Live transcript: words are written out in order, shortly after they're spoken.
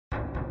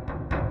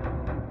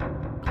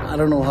I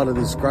don't know how to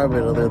describe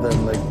it other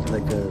than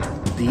like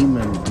a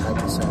demon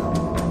type of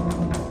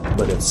sound.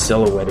 But it's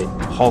silhouetted,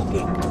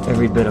 hulking,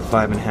 every bit of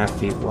 5.5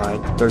 feet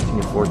wide,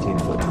 13 to 14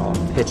 foot tall,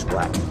 pitch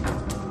black.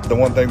 The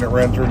one thing that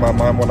ran through my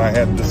mind when I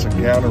had this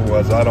encounter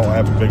was I don't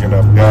have a big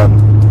enough gun.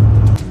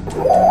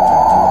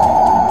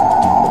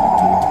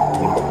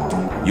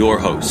 Your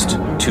host,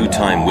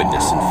 two-time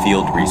witness and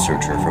field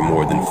researcher for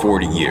more than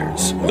 40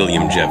 years,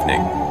 William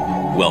Jevning.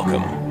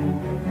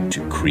 Welcome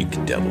to Creek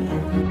Devil.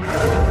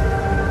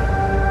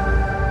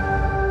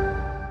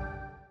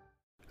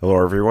 Hello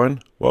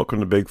everyone, welcome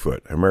to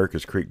Bigfoot,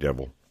 America's Creek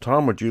Devil.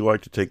 Tom, would you like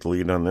to take the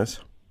lead on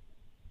this?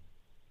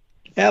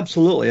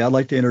 Absolutely. I'd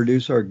like to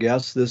introduce our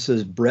guest. This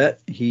is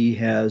Bret. He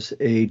has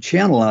a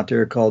channel out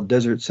there called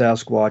Desert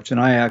Sasquatch,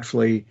 and I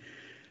actually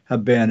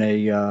have been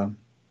a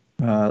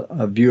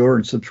viewer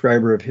and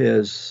subscriber of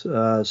his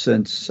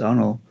since, I don't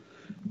know,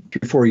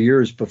 3-4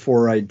 years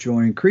before I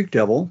joined Creek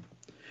Devil.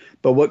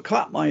 But what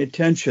caught my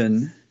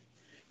attention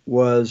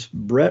was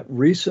Bret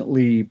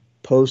recently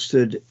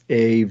posted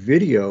a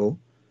video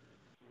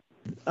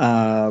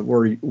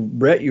where,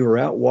 Bret, you were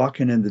out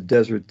walking in the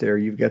desert there.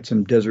 You've got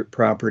some desert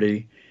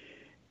property.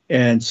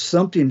 And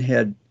something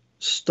had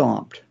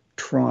tromped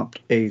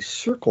a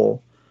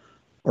circle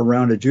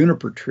around a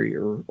juniper tree,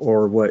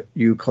 or what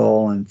you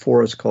call and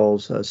Forrest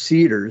calls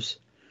cedars.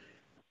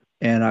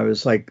 And I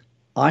was like,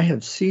 I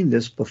have seen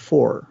this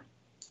before.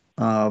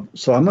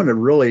 So I'm going to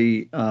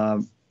really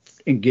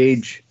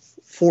engage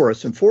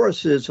Forrest. And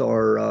Forrest is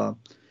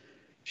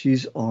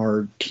she's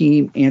our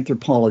team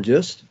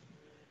anthropologist.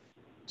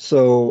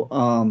 So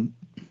I'm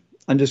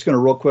just going to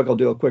real quick, I'll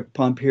do a quick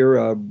pump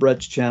here.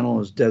 Bret's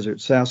channel is Desert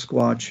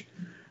Sasquatch.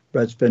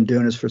 Bret's been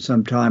doing this for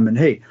some time. And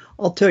hey,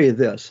 I'll tell you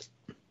this,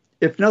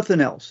 if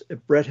nothing else, if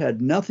Bret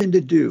had nothing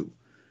to do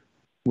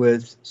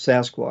with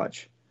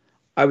Sasquatch,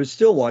 I would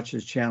still watch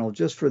his channel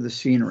just for the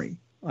scenery.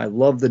 I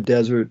love the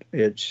desert.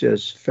 It's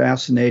just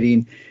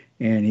fascinating.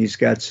 And he's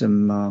got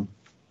some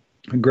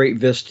great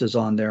vistas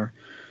on there.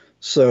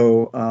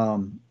 So,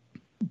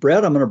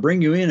 Bret, I'm going to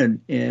bring you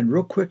in. And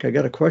real quick, I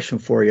got a question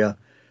for you.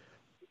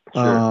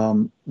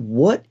 Sure.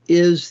 What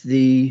is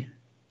the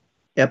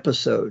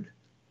episode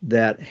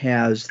that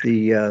has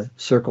the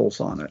circles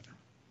on it?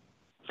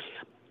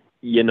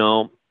 You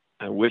know,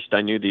 I wished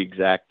I knew the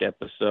exact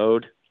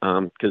episode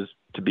because,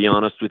 to be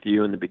honest with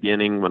you, in the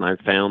beginning when I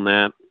found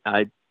that,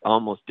 I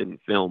almost didn't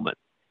film it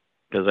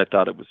because I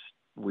thought it was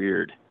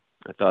weird.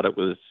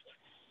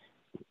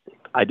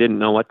 I didn't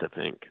know what to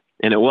think.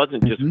 And it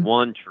wasn't just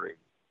one tree.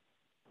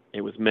 It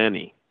was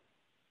many.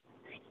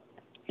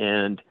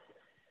 And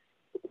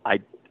I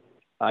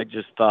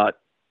just thought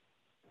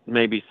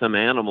maybe some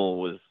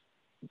animal was,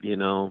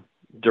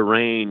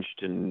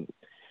 deranged and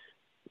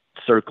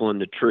circling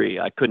the tree.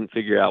 I couldn't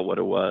figure out what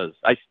it was.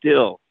 I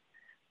still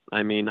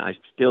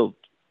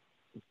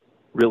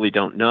really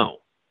don't know.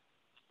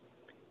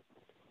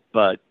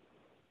 But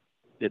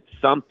it's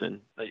something.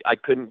 I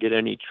couldn't get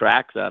any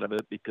tracks out of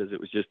it because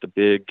it was just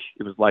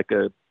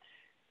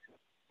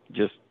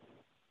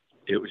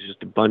it was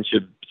just a bunch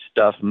of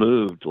stuff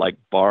moved, like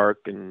bark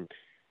and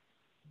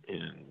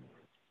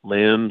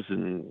limbs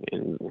and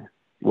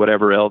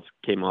whatever else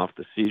came off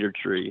the cedar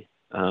tree.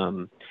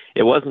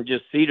 It wasn't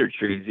just cedar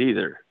trees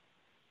either.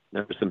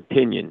 There was some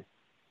pinyon.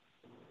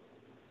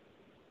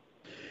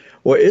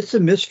 Well, it's a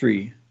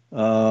mystery,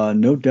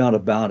 no doubt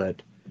about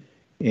it.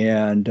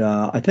 And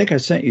I think I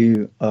sent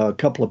you a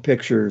couple of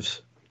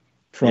pictures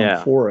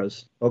from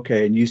Forrest.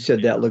 Okay, and you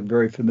said that looked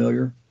very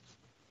familiar?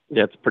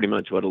 That's pretty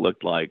much what it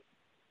looked like.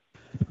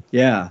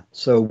 Yeah,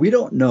 so we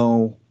don't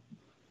know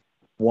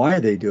why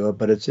they do it,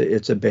 but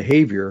it's a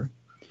behavior.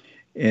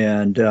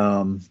 And,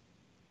 who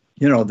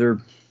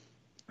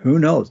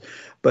knows?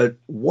 But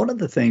one of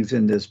the things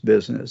in this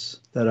business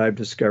that I've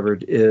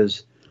discovered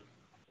is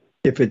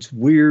if it's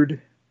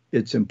weird,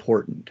 it's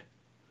important.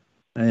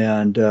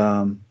 And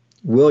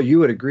Will, you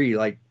would agree,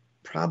 like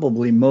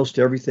probably most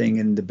everything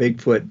in the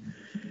Bigfoot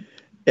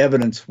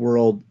evidence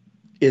world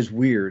is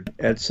weird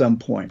at some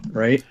point,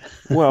 right?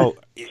 Well,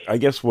 I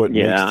guess what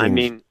makes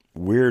things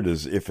weird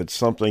is if it's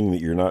something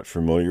that you're not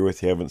familiar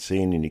with, you haven't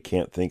seen, and you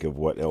can't think of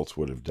what else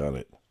would have done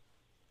it.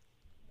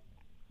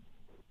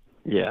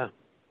 Yeah.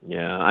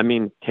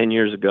 10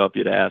 years ago, if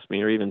you'd asked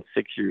me, or even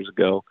 6 years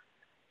ago,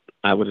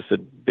 I would have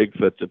said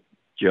Bigfoot's a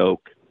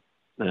joke.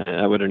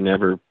 I would have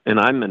never, and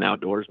I'm an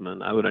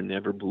outdoorsman, I would have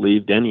never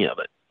believed any of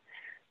it.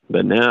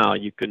 But now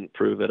you couldn't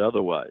prove it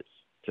otherwise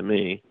to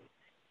me.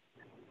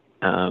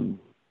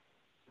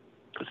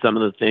 Some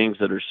of the things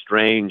that are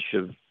strange,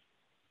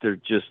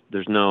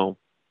 there's no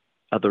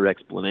other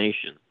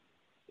explanation.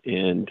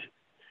 And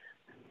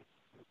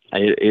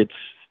I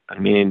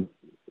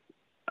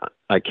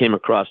came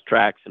across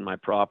tracks in my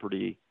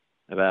property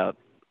about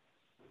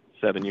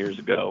 7 years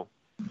ago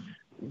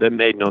that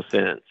made no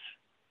sense.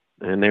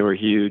 And they were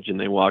huge, and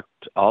they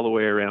walked all the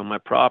way around my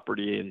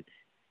property. And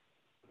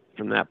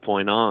from that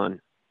point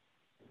on,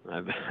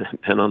 I've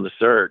been on the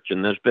search,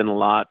 and there's been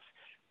lots.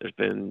 I've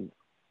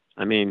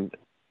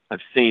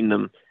seen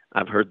them.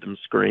 I've heard them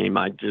scream.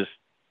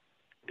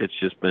 It's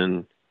just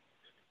been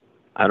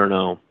I don't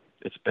know.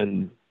 It's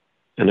been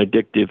an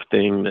addictive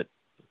thing that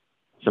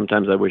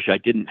sometimes I wish I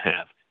didn't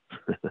have.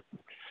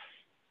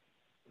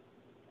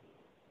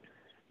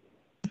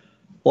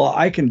 Well,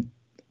 I can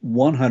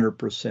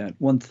 100%,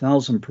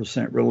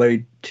 1000%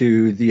 relate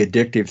to the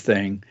addictive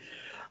thing.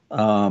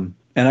 And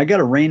I got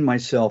to rein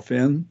myself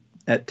in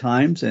at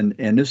times. And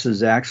this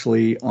is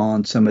actually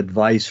on some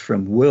advice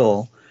from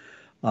Will.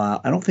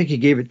 I don't think he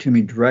gave it to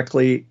me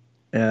directly.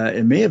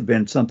 It may have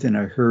been something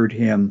I heard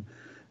him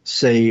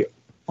say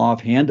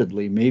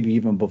offhandedly, maybe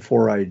even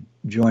before I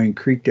joined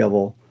Creek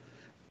Devil.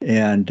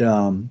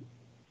 And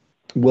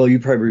Will, you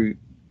probably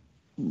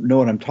know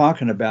what I'm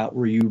talking about,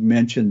 where you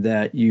mentioned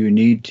that you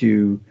need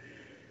to,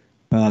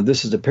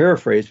 this is a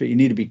paraphrase, but you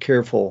need to be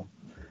careful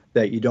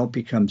that you don't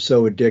become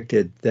so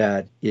addicted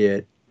that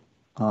it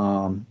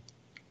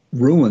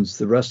ruins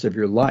the rest of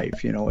your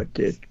life. You know,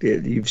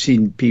 you've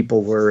seen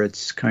people where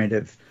it's kind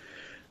of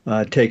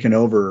taken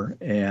over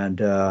and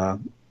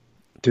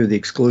to the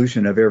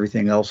exclusion of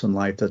everything else in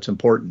life that's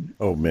important.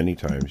 Oh, many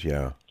times,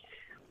 yeah.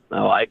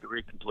 No, I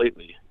agree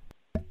completely.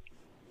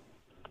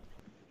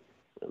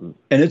 And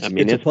it's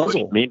a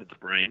puzzle. Pushed me to the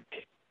brink.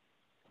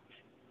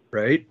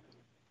 Right?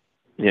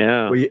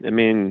 Yeah. Well, I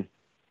mean,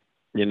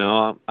 you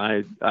know,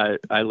 I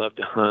love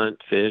to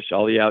hunt, fish,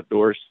 all the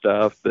outdoor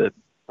stuff, but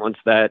once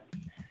that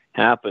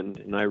happened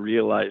and I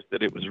realized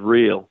that it was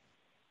real,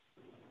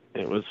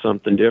 it was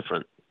something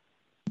different.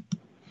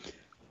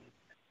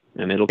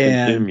 And it'll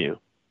consume you.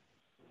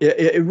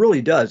 It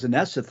really does. And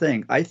that's the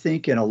thing. I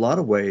think in a lot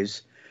of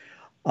ways,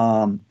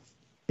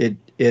 it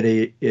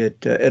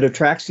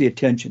attracts the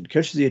attention,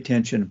 catches the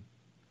attention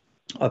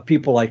of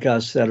people like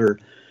us that are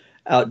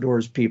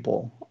outdoors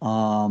people.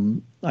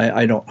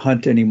 I don't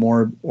hunt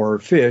anymore or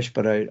fish,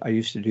 but I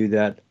used to do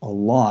that a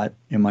lot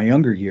in my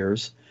younger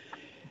years.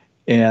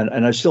 And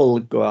I still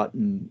go out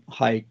and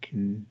hike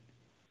and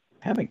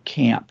haven't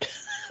camped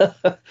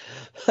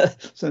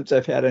since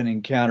I've had an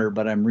encounter,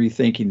 but I'm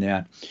rethinking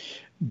that.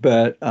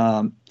 But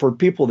for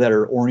people that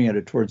are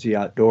oriented towards the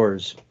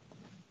outdoors,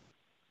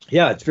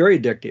 yeah, it's very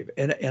addictive.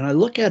 And I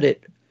look at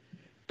it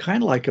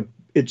kind of like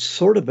it's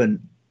sort of a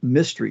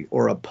mystery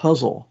or a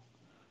puzzle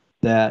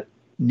that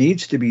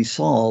needs to be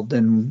solved,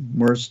 and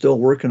we're still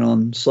working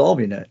on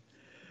solving it.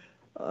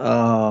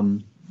 But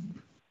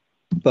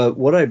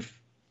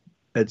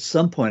at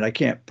some point, I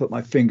can't put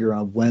my finger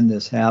on when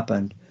this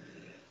happened,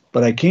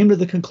 but I came to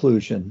the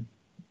conclusion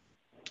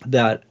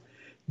that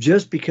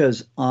just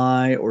because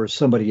I or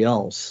somebody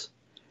else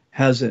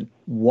hasn't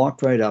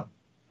walked right up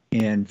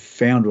and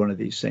found one of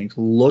these things,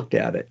 looked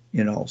at it,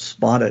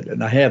 spotted it,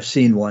 and I have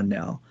seen one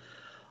now,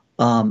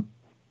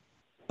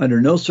 under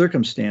no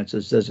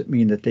circumstances does it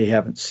mean that they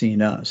haven't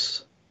seen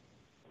us.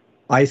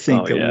 I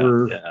think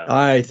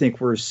I think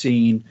we're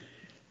seen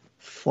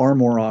far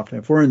more often.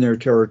 If we're in their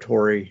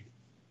territory,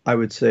 I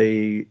would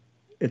say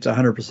it's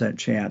 100%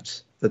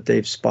 chance that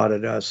they've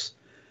spotted us.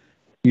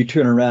 You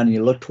turn around and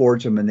you look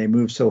towards them and they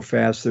move so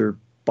fast, they're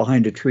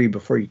behind a tree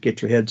before you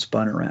get your head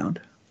spun around.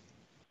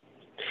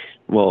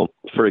 Well,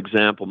 for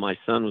example, my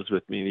son was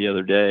with me the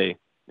other day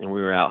and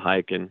we were out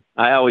hiking.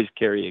 I always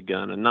carry a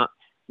gun, and not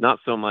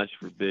so much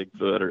for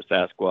Bigfoot or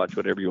Sasquatch,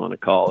 whatever you want to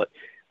call it,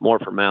 more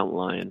for mountain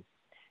lion.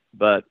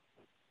 But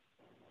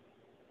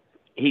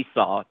he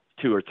saw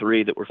 2 or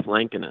 3 that were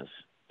flanking us,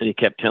 and he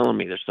kept telling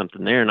me there's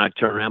something there. And I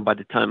turned around. By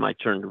the time I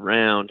turned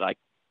around, I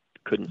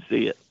couldn't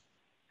see it.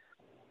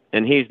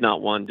 And he's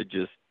not one to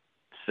just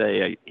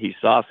say he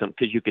saw something,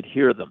 because you could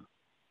hear them.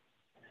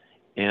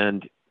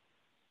 And,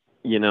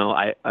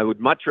 I would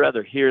much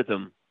rather hear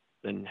them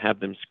than have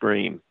them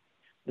scream.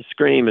 The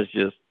scream is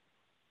just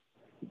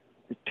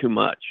too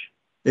much.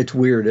 It's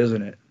weird,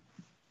 isn't it?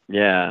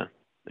 Yeah,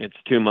 it's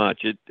too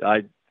much. It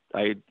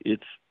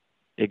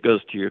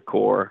goes to your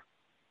core.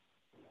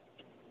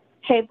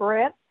 Hey,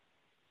 Bret.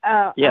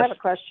 Yes. I have a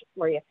question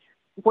for you.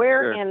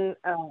 Where in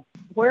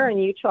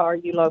Utah are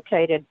you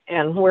located,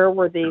 and where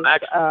were these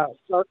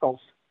circles?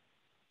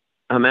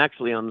 I'm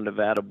actually on the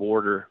Nevada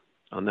border,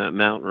 on that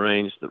mountain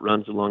range that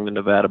runs along the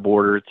Nevada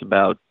border. It's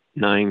about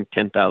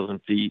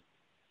 10,000 feet.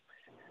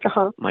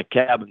 Uh-huh. My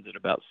cabin's at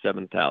about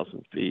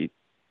 7,000 feet.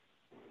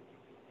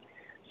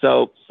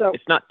 So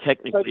it's not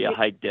technically a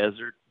high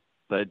desert,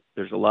 but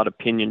there's a lot of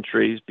pinyon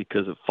trees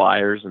because of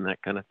fires and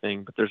that kind of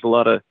thing. But there's a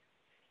lot of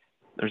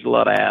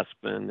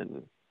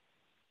aspen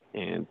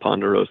and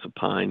ponderosa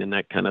pine and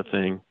that kind of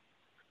thing.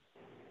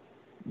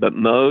 But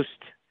most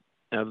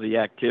of the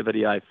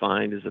activity I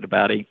find is at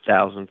about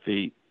 8,000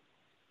 feet.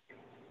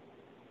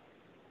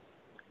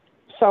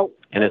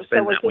 And it's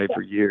been that way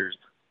for years.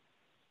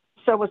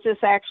 So was this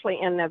actually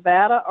in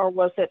Nevada, or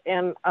was it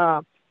in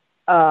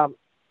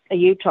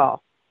Utah?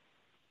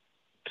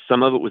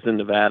 Some of it was in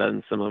Nevada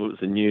and some of it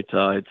was in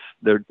Utah.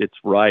 It's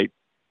right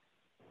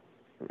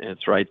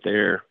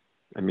there.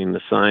 I mean,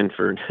 the sign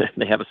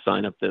they have a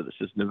sign up there that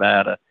says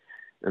Nevada,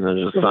 and then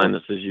there's a sign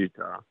that says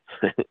Utah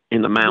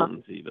in the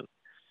mountains even.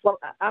 Well,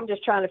 I'm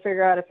just trying to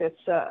figure out if it's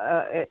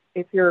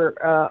if you're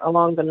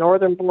along the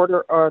northern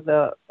border or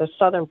the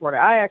southern border.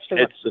 I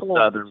actually it's the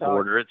southern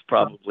border. It's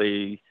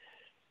probably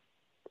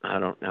I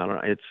don't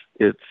know.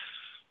 It's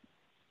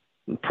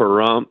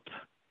Pahrump,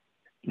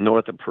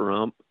 north of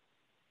Pahrump.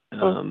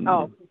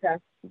 Okay.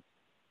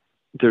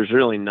 There's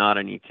really not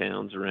any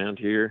towns around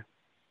here,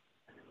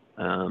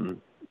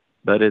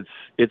 but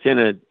it's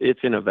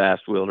in a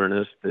vast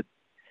wilderness that,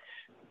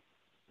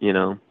 you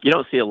know, you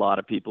don't see a lot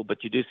of people,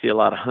 but you do see a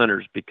lot of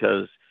hunters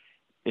because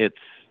it's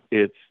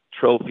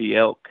trophy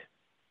elk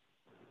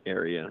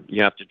area.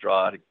 You have to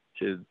draw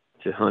to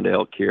hunt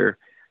elk here.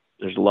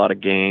 There's a lot of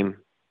game,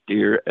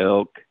 deer,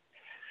 elk,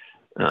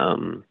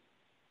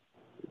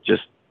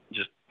 just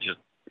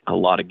a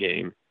lot of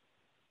game.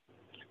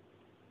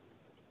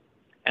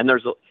 And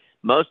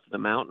most of the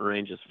mountain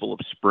range is full of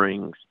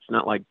springs. It's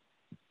not like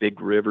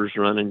big rivers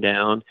running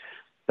down.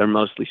 They're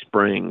mostly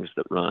springs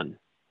that run.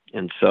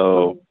 And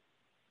so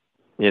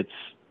it's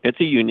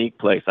a unique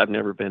place. I've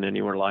never been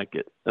anywhere like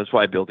it. That's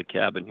why I built a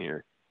cabin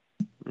here.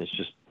 It's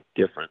just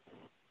different.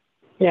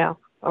 Yeah.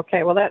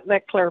 Okay. Well,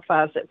 that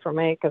clarifies it for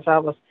me, because I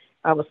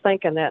was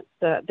thinking that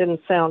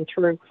didn't sound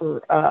true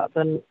for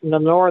the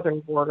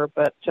northern border,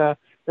 but the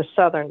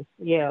southern,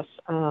 yes.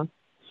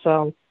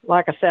 So,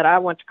 like I said, I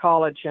went to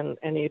college in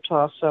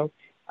Utah, so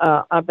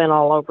I've been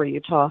all over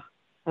Utah.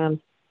 And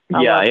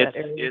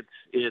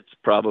it's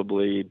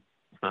probably,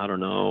 I don't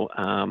know,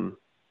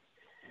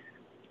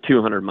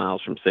 200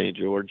 miles from St.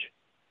 George.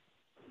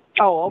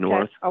 Oh, okay.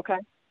 North. Okay.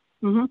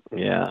 Mm-hmm.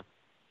 Yeah,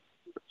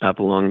 up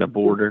along the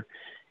border.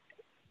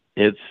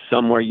 It's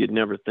somewhere you'd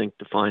never think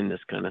to find this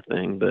kind of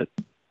thing, but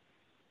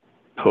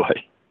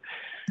boy,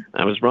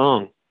 I was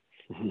wrong.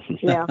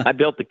 Yeah. I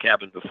built the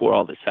cabin before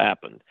all this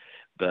happened,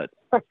 but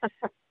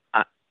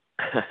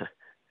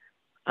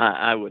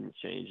I wouldn't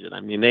change it. I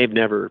mean,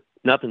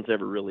 nothing's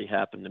ever really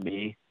happened to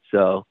me.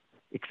 So,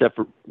 except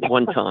for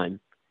one time,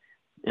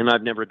 and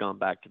I've never gone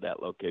back to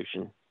that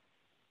location.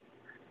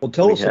 Well,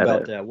 tell us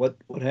about that. What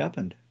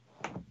happened?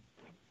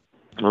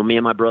 Well, me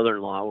and my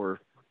brother-in-law were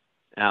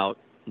out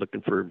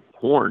looking for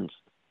horns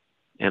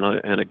and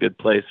a good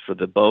place for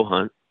the bow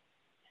hunt.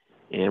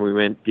 And we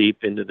went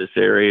deep into this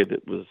area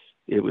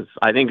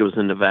I think it was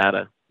in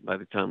Nevada by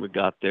the time we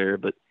got there,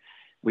 but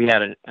we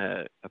had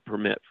a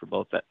permit for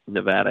both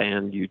Nevada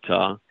and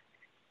Utah.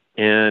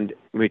 And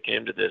we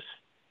came to this,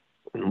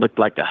 it looked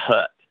like a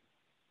hut,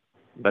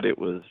 but it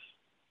wasn't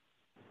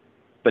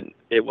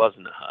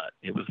a hut.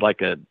 It was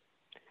like it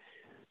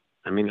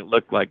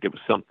looked like it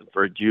was something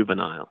for a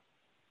juvenile.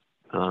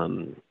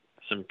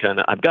 Some kind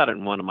of, I've got it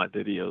in one of my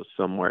videos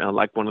somewhere. I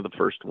like one of the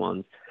first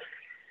ones.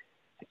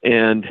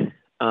 And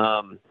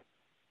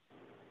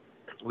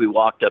we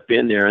walked up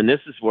in there, and this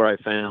is where I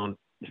found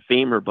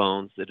femur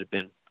bones that had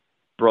been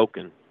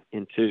broken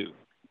in two,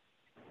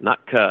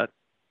 not cut,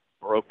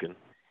 broken.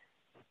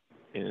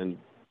 And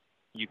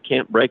you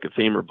can't break a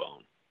femur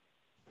bone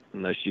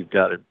unless you've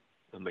got a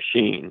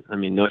machine. I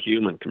mean, no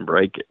human can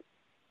break it.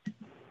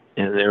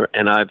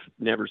 And I've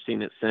never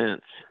seen it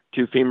since.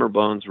 Two femur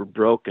bones were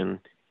broken.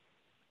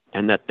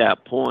 And at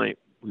that point,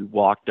 we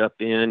walked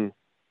up in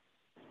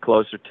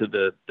closer to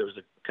there was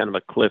a kind of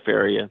a cliff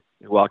area.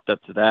 We walked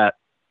up to that,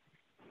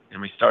 and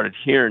we started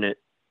hearing it.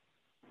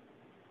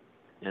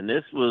 And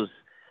this was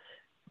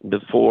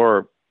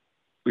before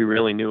we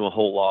really knew a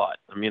whole lot.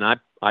 I mean,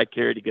 I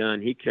carried a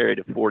gun. He carried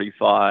a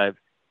 .45.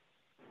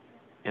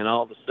 And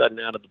all of a sudden,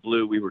 out of the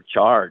blue, we were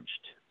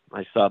charged.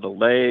 I saw the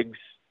legs.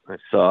 I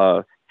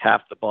saw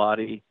half the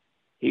body.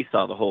 He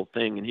saw the whole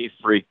thing, and he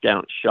freaked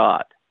out and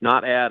shot.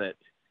 Not at it.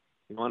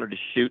 He wanted to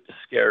shoot to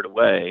scare it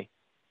away.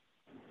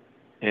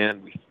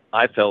 And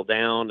I fell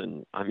down,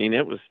 and I mean,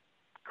 it was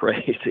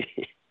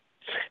crazy.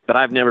 But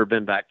I've never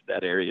been back to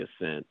that area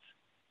since.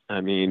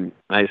 I mean,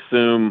 I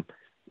assume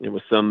it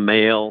was some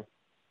male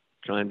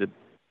trying to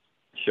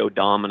show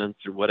dominance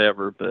or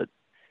whatever, but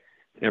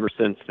ever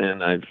since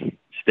then, I've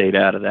stayed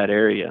out of that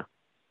area.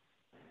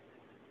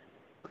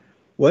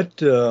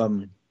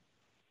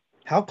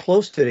 How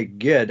close did it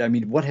get? I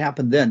mean, what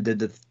happened then?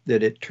 Did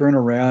it turn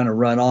around and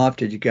run off?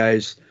 Did you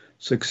guys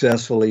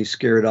successfully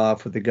scare it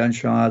off with the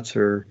gunshots,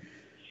 or,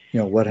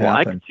 what happened?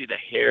 I could see the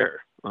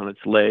hair on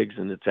its legs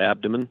and its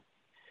abdomen,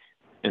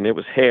 and it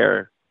was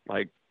hair,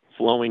 like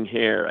flowing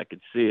hair. I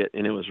could see it,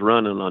 and it was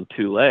running on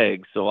two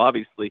legs. So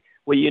obviously,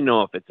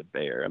 if it's a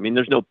bear. I mean,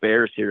 there's no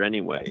bears here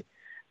anyway.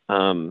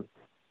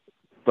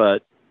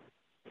 But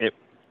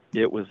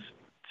it was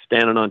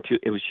standing on two.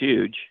 It was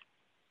huge,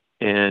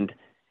 and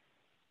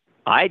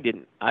I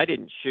didn't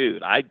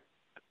shoot. I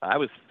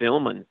was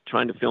filming,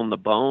 trying to film the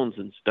bones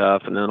and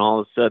stuff, and then all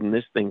of a sudden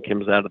this thing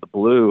comes out of the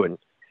blue, and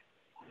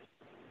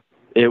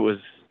it was,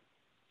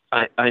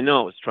 I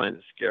know it was trying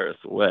to scare us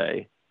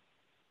away.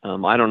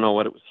 I don't know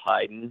what it was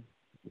hiding.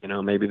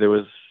 Maybe there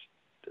was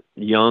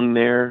young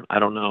there. I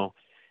don't know.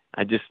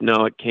 I just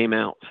know it came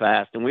out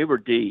fast, and we were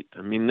deep.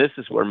 I mean, this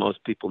is where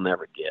most people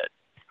never get.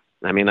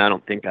 I mean, I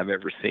don't think I've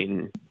ever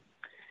seen,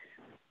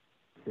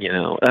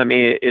 I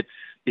mean,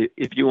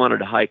 if you wanted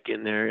to hike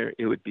in there,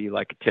 it would be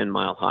like a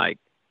 10-mile hike.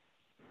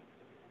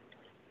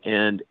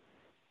 And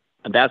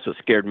that's what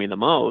scared me the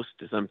most,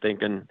 is I'm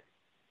thinking,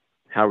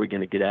 how are we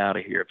going to get out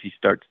of here if he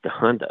starts to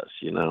hunt us,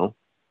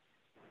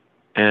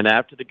 And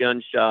after the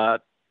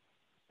gunshot,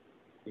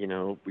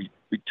 we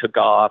took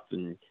off,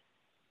 and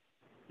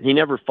he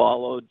never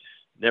followed.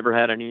 Never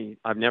had any.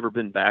 I've never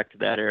been back to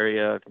that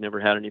area. I've never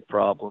had any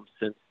problems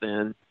since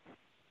then.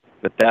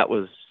 But that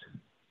was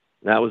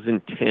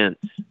intense.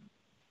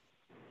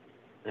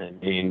 I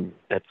mean,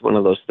 that's one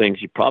of those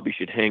things you probably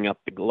should hang up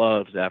the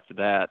gloves after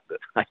that, but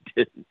I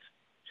didn't.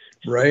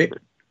 Right.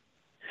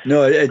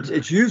 No,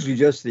 it's usually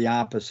just the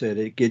opposite.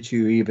 It gets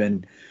you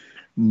even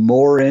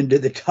more into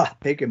the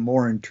topic and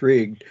more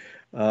intrigued.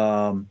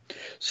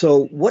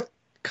 So what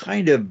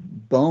kind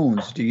of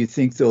bones do you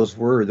think those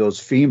were, those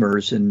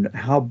femurs, and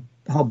how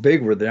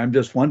big were they? I'm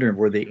just wondering,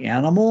 were they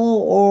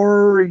animal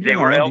or they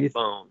were elk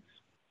bones?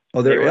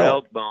 Oh, they were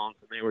elk bones,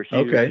 and they were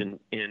huge. Okay.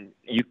 And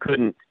you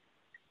couldn't.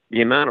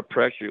 The amount of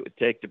pressure it would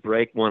take to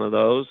break one of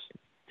those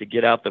to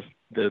get out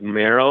the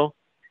marrow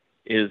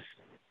is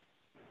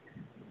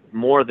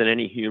more than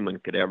any human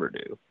could ever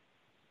do.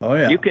 Oh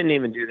yeah. You couldn't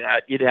even do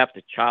that. You'd have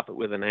to chop it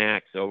with an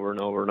axe over and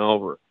over and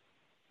over.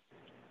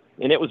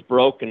 And it was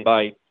broken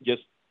by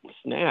just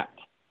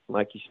snapped,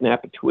 like you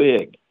snap a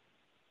twig.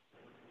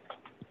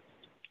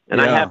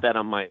 And I have that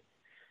on my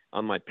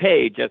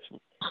page.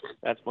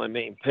 That's my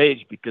main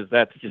page, because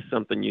that's just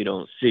something you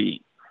don't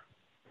see.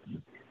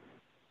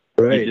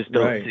 Right. You just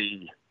don't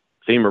see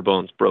femur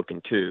bones broken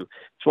too.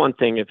 It's one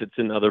thing if it's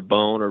another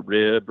bone or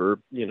rib or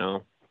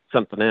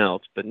something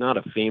else, but not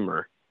a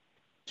femur.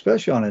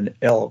 Especially on an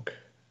elk.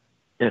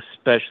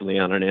 Especially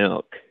on an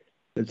elk.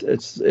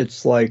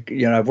 It's like,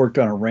 I've worked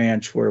on a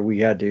ranch where we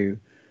had to,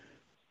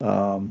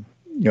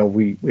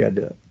 we had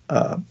to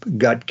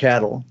gut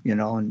cattle,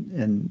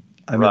 and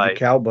I remember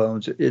cow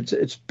bones.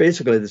 It's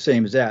basically the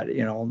same as that,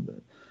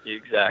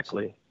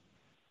 Exactly.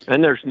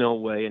 And there's no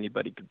way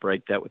anybody could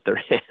break that with their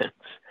hands.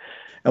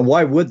 And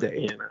why would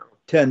they?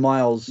 10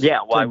 miles. Yeah.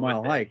 Why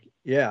 10-mile would they? hike.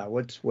 Yeah.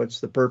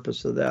 What's the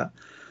purpose of that?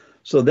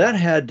 So that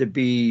had to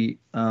be,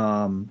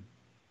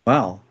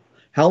 wow.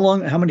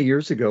 How many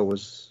years ago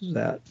was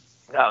that?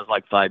 That was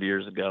like 5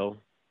 years ago.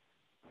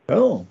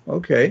 Oh,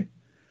 okay.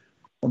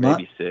 Well,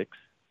 maybe 6.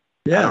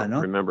 Yeah. I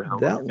don't remember how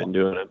long I've been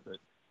doing it, but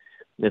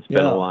it's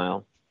been a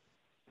while.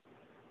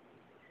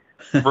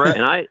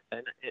 Bret.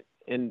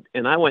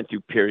 And I went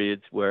through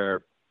periods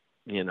where,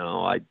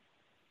 I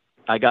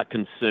got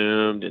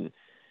consumed and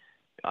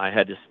I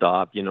had to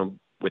stop,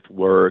 with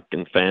work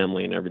and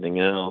family and everything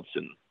else.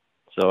 And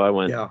so I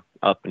went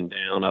up and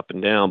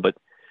down. But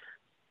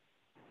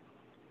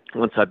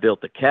once I built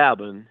the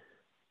cabin,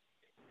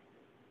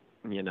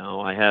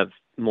 I have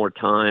more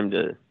time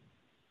to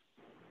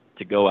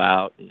go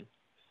out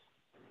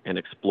and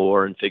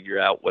explore and figure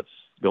out what's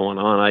going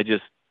on. I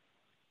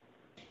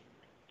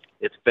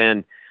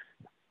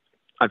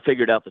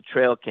figured out the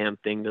trail cam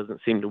thing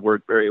doesn't seem to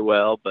work very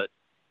well, but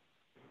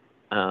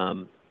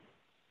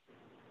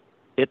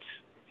it's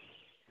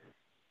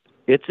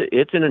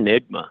an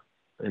enigma.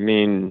 I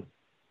mean,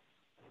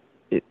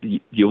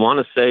 you want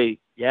to say,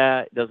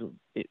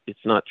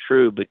 it's not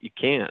true, but you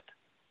can't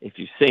if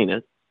you've seen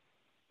it.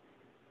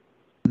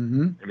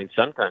 Mm-hmm. I mean,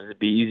 sometimes it'd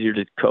be easier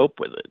to cope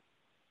with it.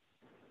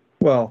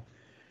 Well,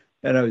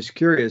 and I was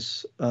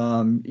curious,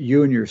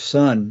 you and your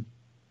son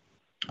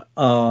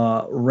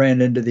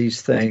ran into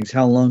these things.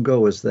 How long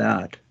ago was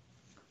that?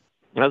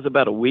 That was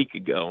about a week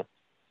ago.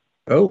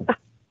 Oh,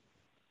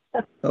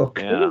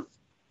 okay.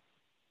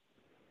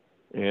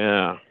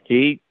 Yeah.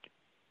 He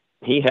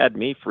had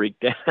me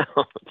freaked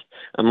out.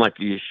 I'm like,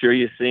 "Are you sure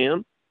you see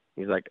them?"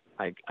 He's like,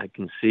 I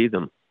can see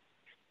them.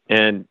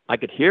 And I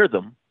could hear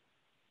them.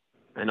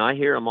 And I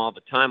hear them all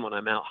the time when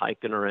I'm out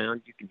hiking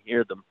around. You can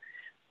hear them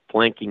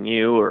flanking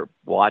you or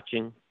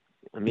watching.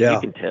 I mean, you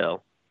can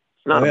tell.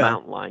 It's not a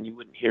mountain lion. You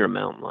wouldn't hear a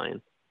mountain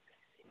lion.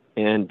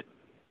 And,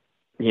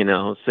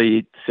 so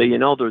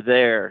they're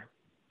there,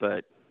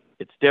 but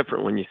it's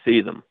different when you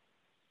see them.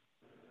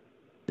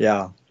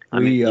 Yeah. I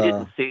mean, you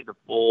didn't see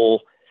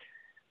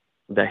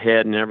the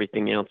head and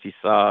everything else. You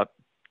saw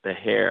the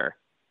hair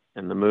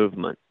and the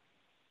movement.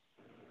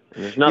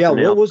 And there's nothing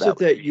else. What was it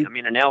that you... I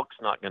mean, an elk's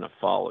not going to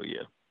follow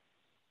you.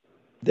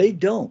 They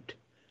don't.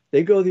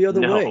 They go the other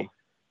way.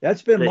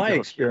 That's been my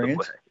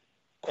experience.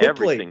 Quickly.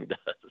 Everything does.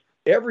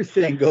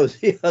 Everything goes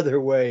the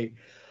other way.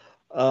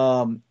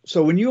 So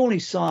when you only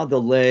saw the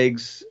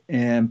legs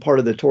and part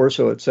of the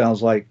torso, it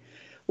sounds like,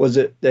 was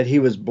it that he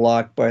was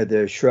blocked by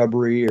the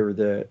shrubbery or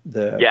the?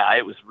 Yeah,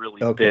 it was really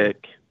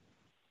thick.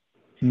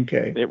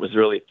 Okay. It was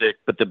really thick,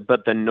 but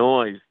the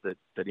noise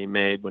that he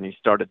made when he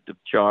started to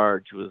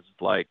charge was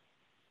like,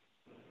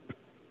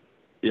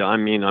 I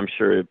mean, I'm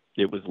sure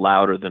it was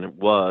louder than it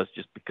was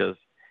just because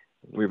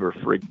we were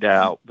freaked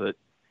out, but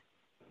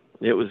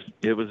it was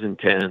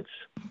intense.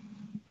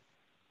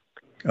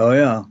 Oh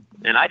yeah.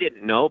 And I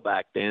didn't know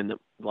back then that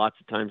lots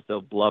of times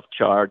they'll bluff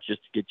charge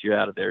just to get you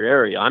out of their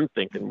area. I'm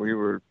thinking we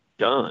were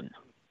done,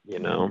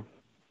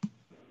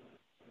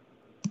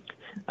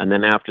 And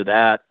then after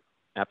that,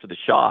 after the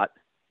shot,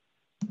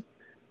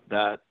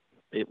 that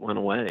it went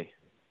away.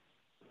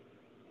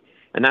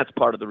 And that's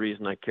part of the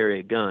reason I carry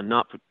a gun,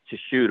 not to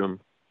shoot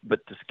them,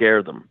 but to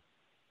scare them.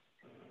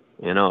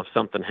 If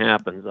something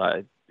happens,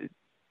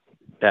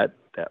 that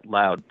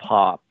loud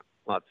pop,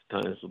 lots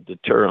of times will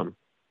deter them.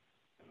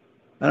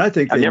 And I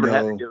think I've they never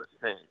had know. to do it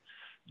since.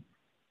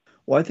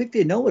 Well, I think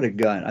they know what a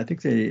gun. I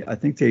think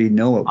they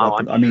know what Oh,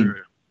 weapon. I'm I mean,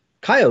 sure.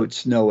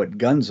 coyotes know what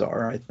guns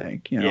are. I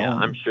think Yeah,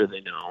 I'm sure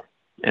they know,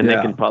 and they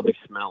can probably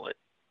smell it.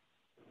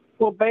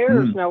 Well,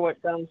 bears know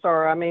what guns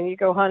are. I mean, you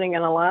go hunting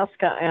in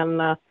Alaska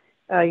and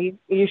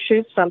you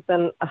shoot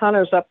something.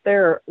 Hunters up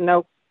there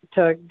know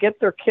to get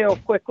their kill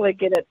quickly,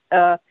 get it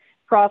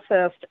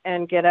processed,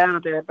 and get out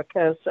of there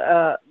because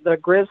the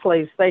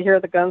grizzlies, they hear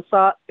the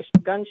gunshot,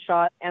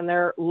 and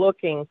they're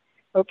looking.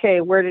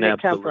 Okay, where did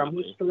it come from?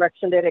 Which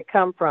direction did it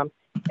come from?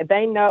 And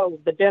they know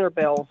the dinner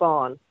bell's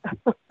on.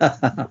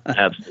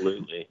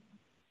 Absolutely.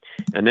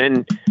 And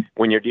then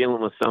when you're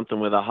dealing with something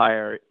with a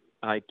higher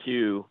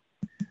IQ,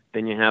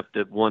 then you have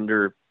to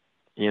wonder,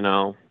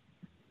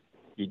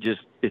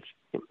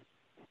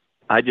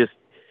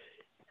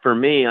 for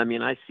me, I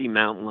mean, I see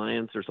mountain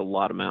lions. There's a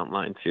lot of mountain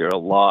lions here, a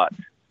lot.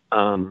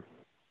 I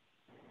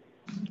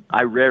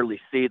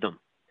rarely see them.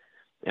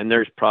 And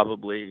there's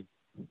probably,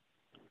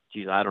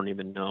 I don't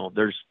even know.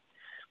 There's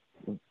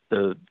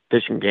the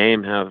Fish and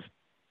Game have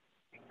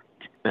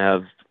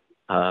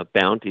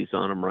bounties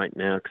on them right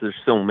now because there's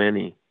so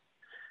many.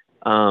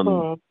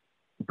 But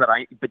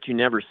you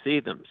never see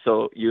them.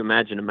 So you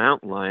imagine a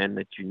mountain lion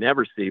that you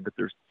never see, but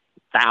there's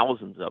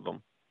thousands of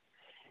them.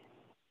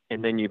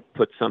 And then you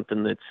put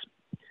something that's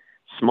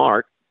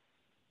smart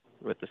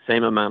with the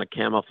same amount of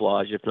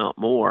camouflage, if not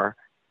more,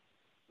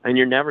 and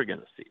you're never going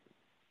to see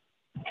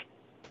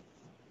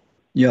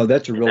them.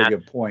 That's a really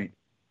good point.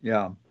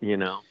 Yeah.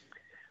 And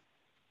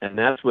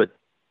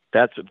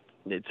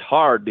it's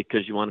hard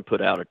because you want to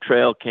put out a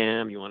trail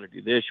cam, you want to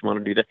do this, you want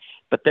to do that.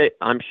 But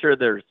I'm sure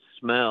their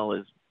smell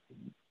is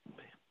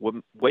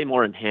way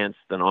more enhanced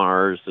than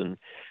ours. And,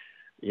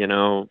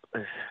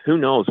 who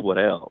knows what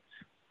else?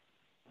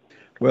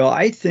 Well,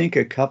 I think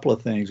a couple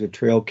of things with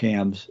trail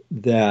cams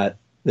that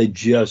they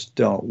just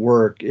don't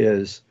work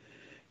is,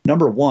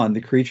 number one,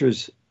 the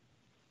creatures,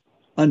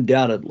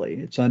 undoubtedly,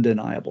 it's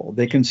undeniable,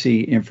 they can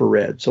see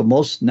infrared. So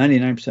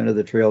 99% of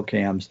the trail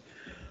cams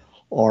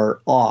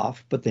are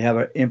off, but they have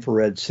an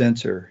infrared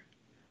sensor.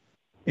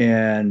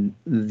 And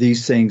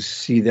these things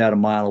see that a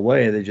mile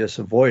away, they just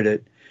avoid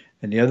it.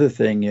 And the other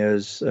thing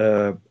is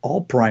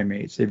all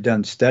primates. They've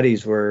done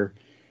studies where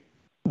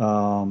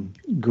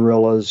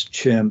gorillas,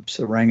 chimps,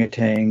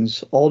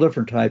 orangutans, all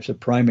different types of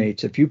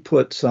primates, if you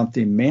put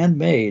something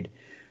man-made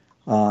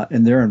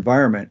in their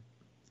environment,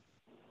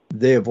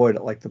 they avoid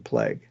it like the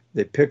plague.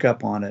 They pick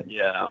up on it.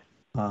 Yeah.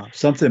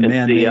 Something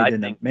man-made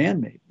in a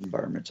man-made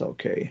environment's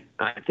okay.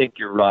 I think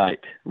you're right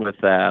with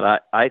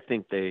that. I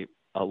think a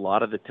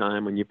lot of the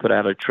time when you put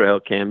out a trail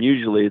cam,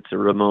 usually it's a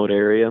remote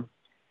area,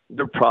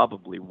 they're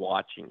probably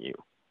watching you.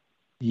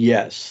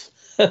 Yes.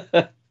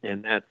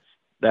 And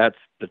that's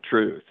the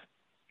truth,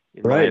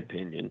 in my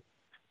opinion.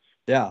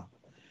 Yeah.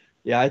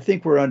 Yeah, I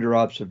think we're under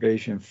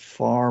observation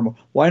far more.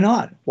 Why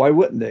not? Why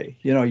wouldn't they?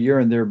 You're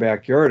in their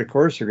backyard. Of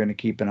course, they're going to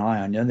keep an eye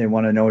on you, and they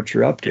want to know what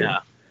you're up to. Yeah.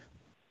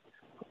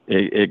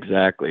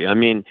 Exactly. I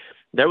mean,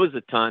 there was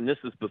a time,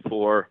 this was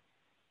before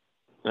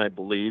I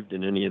believed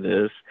in any of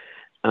this.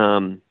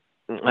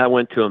 I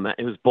went to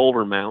it was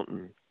Boulder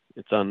Mountain.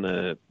 It's on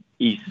the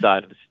east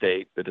side of the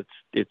state, but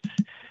it's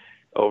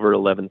over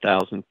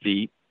 11,000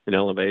 feet in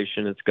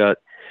elevation.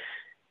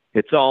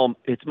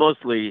 It's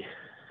mostly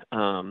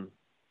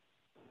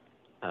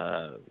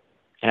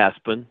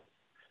aspen,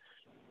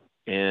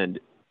 and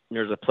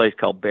there's a place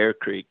called Bear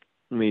Creek.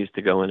 We used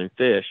to go in and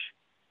fish,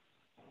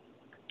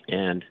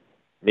 and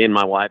me and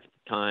my wife at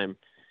the time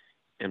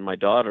and my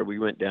daughter, we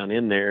went down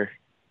in there,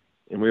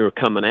 and we were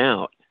coming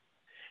out,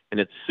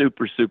 and it's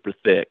super, super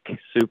thick,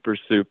 super,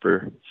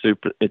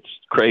 it's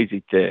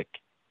crazy thick.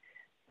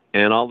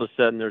 And all of a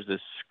sudden there's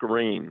this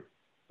scream,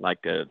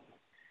 like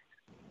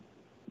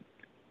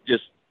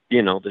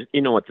you know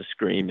what the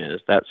scream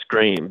is, that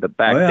scream. But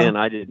back then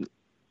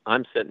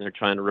I'm sitting there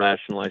trying to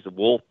rationalize a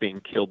wolf being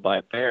killed by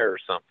a bear or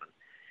something.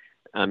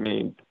 I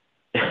mean,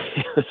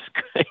 it was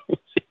crazy.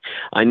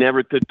 I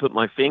never could put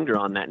my finger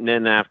on that. And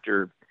then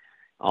after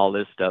all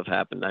this stuff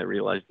happened, I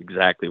realized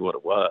exactly what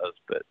it was.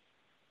 But,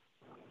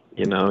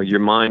 your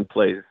mind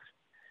plays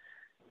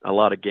a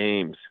lot of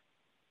games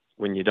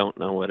when you don't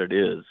know what it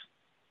is.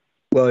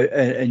 Well,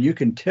 and you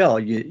can tell,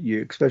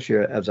 you especially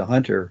as a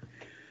hunter,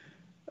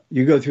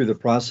 you go through the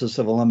process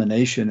of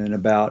elimination in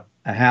about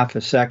a half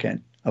a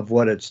second of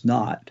what it's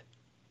not.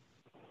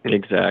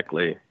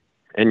 Exactly.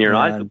 And your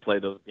eyes will play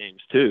those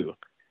games too.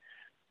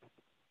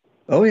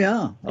 Oh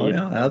yeah.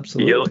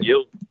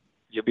 Absolutely.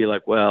 You'll be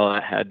like, well,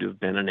 that had to have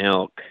been an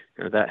elk,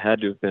 or that had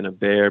to have been a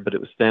bear, but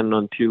it was standing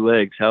on two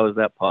legs. How is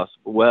that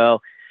possible?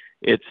 Well,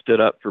 it stood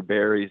up for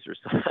berries or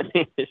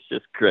something. It's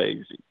just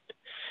crazy.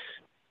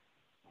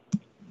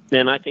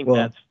 And I think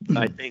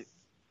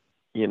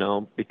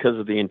because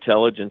of the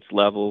intelligence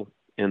level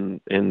and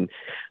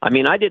I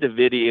mean, I did a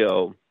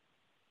video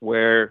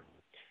where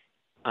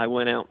I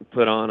went out and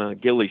put on a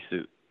ghillie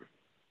suit,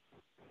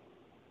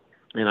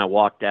 and I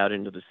walked out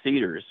into the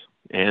cedars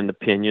and the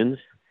pinyons,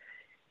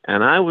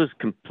 and I was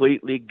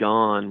completely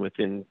gone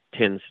within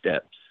 10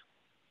 steps.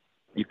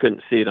 You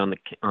couldn't see it on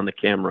the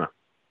camera.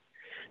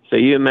 So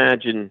you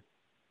imagine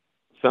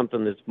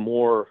something that's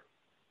more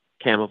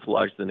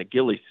camouflaged than a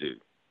ghillie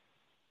suit.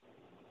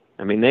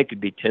 I mean, they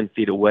could be 10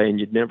 feet away and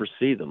you'd never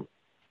see them.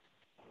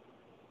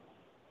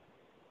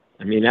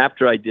 I mean,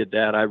 after I did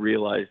that, I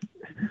realized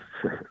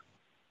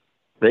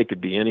they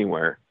could be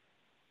anywhere.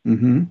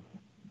 Mm-hmm.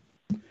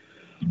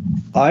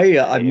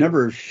 I've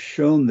never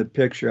shown the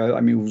picture.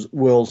 I mean,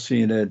 Will's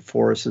seen it.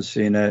 Forrest has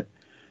seen it.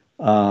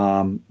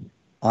 I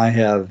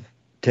have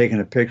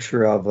taken a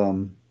picture of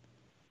them.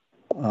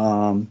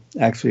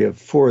 Actually, of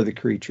 4 of the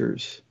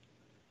creatures,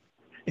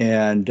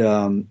 and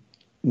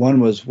one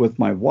was with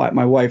my wife.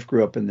 My wife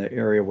grew up in the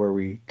area where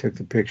we took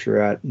the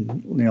picture at.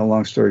 And,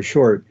 long story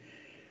short,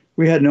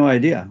 we had no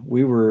idea.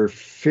 We were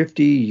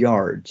 50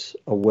 yards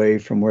away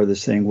from where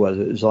this thing was.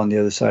 It was on the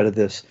other side of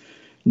this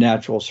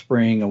natural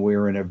spring, and we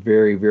were in a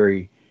very,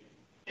 very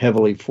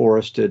heavily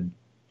forested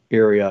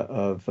area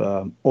of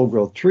old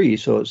growth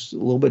trees, so it's a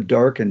little bit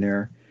dark in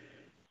there.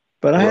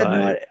 But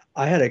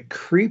I had a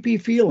creepy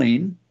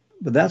feeling,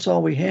 but that's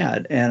all we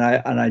had, and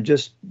I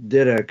just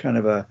did a kind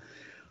of a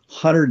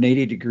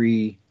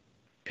 180-degree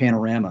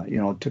panorama.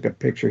 Took a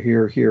picture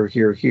here, here,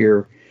 here,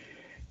 here,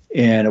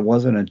 and it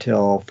wasn't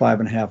until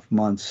 5.5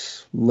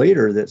 months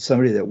later that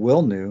somebody that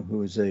Will knew, who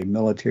was a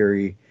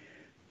military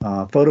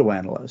photo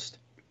analyst,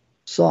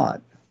 saw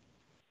it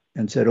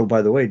and said, "Oh,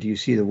 by the way, do you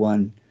see the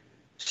one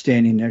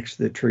standing next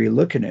to the tree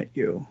looking at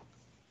you?"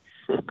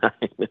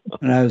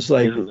 And I was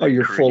like, "Oh,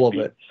 you're creepy. Full of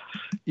it."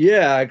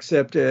 Yeah,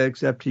 except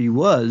he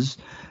was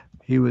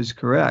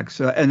correct.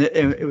 So, and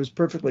it was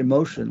perfectly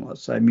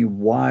motionless. I mean,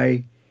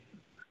 why?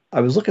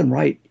 I was looking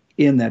right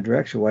in that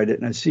direction. Why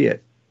didn't I see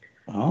it?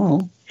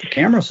 Oh, the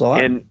camera saw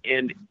it.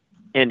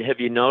 And have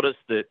you noticed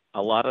that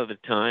a lot of the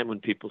time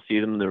when people see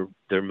them,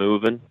 they're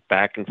moving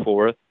back and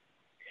forth?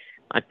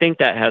 I think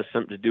that has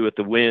something to do with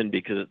the wind,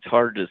 because it's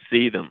hard to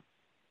see them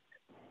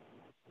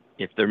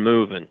if they're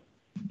moving.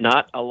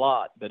 Not a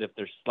lot, but if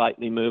they're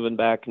slightly moving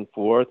back and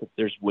forth, if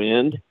there's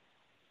wind,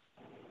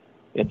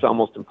 it's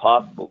almost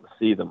impossible to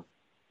see them.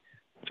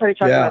 Are you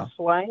talking about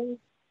swaying?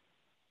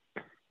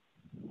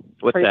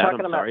 What's that?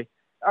 I'm sorry.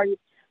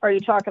 Are you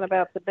talking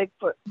about the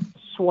Bigfoot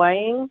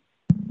swaying?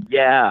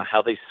 Yeah,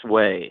 how they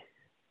sway.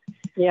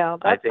 Yeah,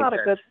 that's not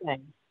a good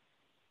thing.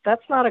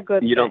 That's not a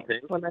good thing. You don't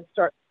think? When they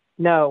start,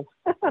 no.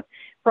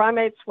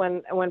 Primates,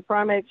 when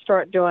primates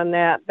start doing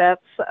that,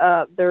 that's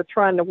they're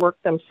trying to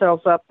work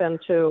themselves up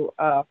into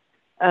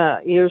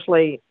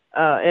usually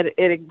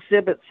it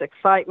exhibits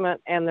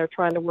excitement, and they're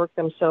trying to work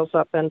themselves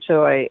up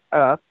into a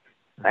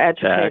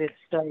agitated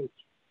state.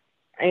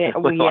 And,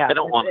 I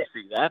don't want to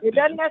see that. It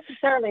doesn't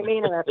necessarily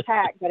mean an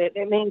attack, but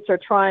it means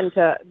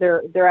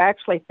they're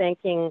actually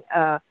thinking.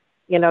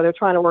 They're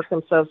trying to work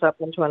themselves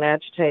up into an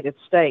agitated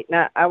state.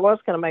 Now, I was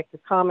going to make the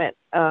comment,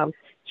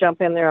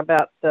 jump in there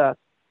about the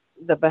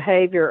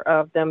behavior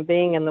of them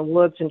being in the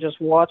woods and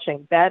just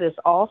watching. That is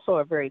also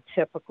a very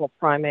typical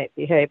primate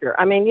behavior.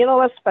 I mean,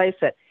 let's face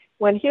it.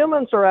 When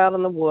humans are out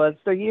in the woods,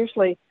 we're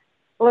usually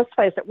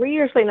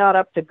not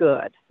up to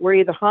good. We're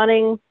either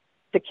hunting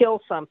to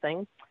kill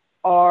something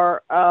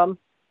or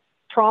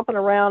tromping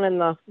around in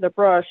the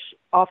brush,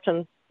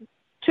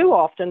 too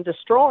often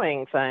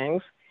destroying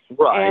things.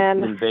 Right,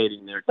 and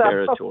invading their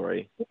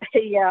territory.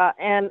 Yeah,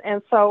 and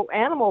so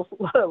animals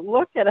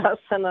look at us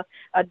in a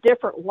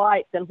different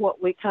light than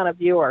what we kind of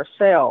view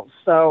ourselves.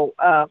 So,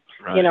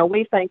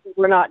 we think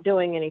we're not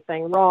doing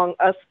anything wrong,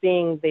 us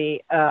being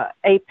the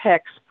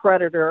apex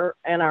predator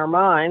in our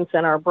minds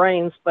and our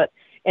brains, but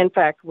in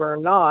fact we're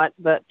not.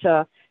 But,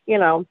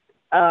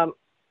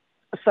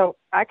 so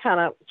I kind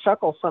of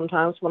chuckle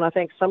sometimes when I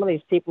think some of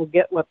these people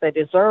get what they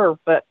deserve,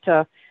 but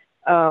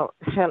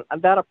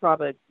that'll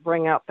probably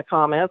bring out the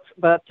comments.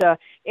 But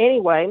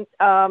anyway,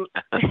 you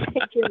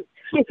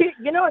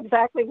know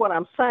exactly what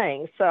I'm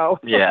saying. So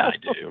yeah, I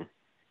do.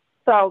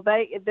 So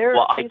these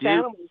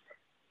animals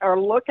are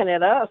looking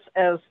at us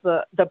as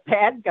the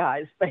bad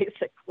guys,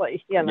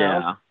 basically.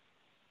 Yeah,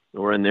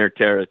 we're in their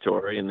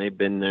territory, and they've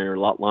been there a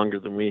lot longer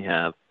than we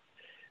have.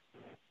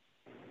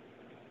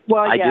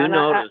 Well, I do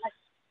notice.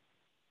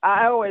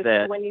 I always,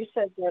 when you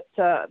said that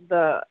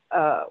the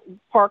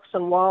Parks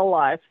and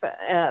Wildlife,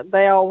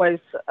 they always,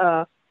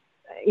 that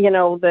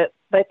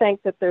they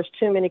think that there's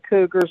too many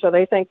cougars, or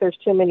they think there's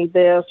too many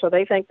this, or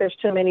they think there's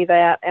too many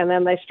that, and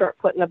then they start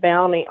putting a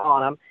bounty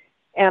on them.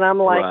 And I'm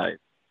like, right.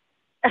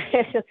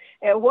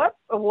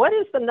 what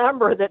is the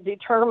number that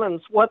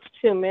determines what's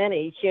too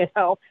many?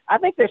 I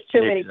think there's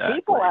too many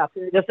people out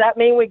there. Does that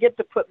mean we get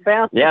to put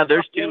bounties? Yeah,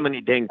 there's too many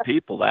dang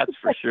people. That's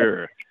for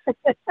sure.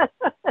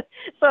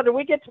 So do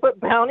we get to put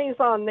bounties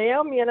on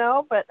them?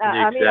 But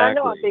I mean, I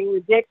know I'm being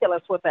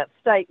ridiculous with that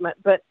statement,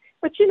 but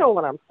you know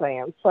what I'm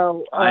saying.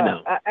 So I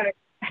know.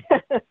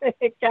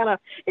 It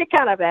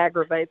kind of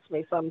aggravates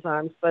me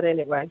sometimes. But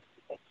anyway.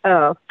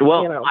 I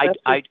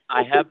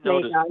have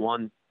noticed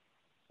one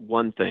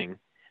thing.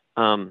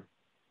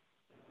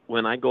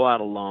 When I go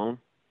out alone,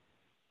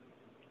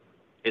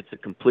 it's a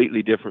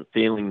completely different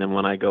feeling than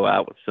when I go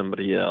out with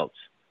somebody else.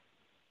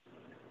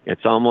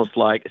 It's almost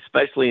like,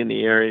 especially in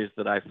the areas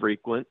that I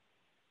frequent,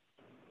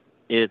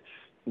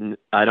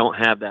 I don't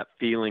have that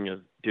feeling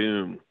of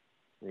doom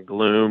and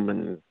gloom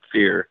and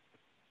fear.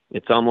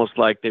 It's almost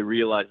like they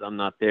realize I'm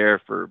not there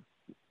for,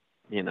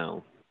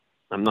 I'm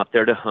not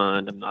there to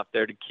hunt. I'm not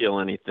there to kill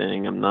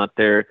anything. I'm not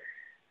there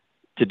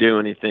to do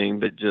anything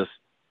but just,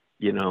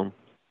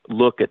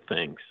 look at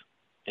things.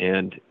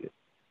 And,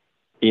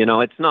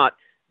 it's not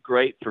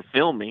great for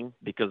filming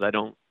because I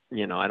don't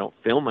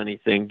film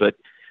anything, but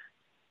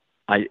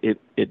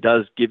it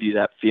does give you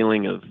that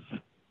feeling of,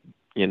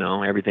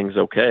 everything's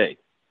okay.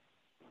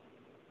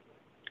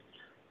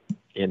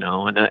 And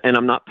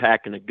I'm not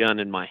packing a gun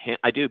in my hand.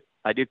 I do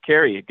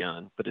carry a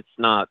gun, but it's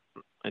not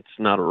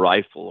a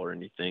rifle or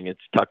anything.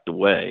 It's tucked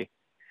away,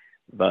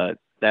 but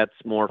that's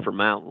more for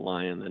mountain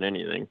lion than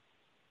anything.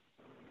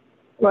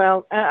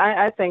 Well,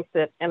 I think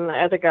that, and the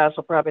other guys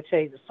will probably tell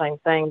you the same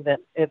thing, that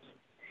it's,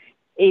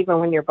 even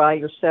when you're by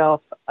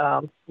yourself,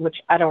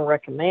 which I don't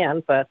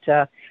recommend, but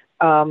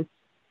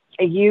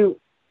you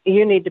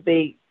need to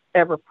be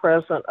ever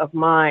present of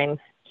mind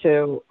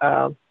to,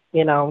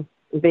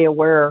 be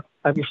aware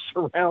of your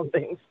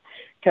surroundings,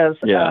 because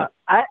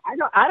I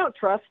don't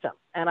trust them,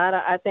 and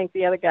I think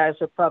the other guys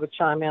would probably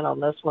chime in on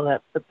this one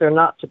that they're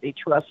not to be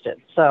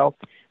trusted. So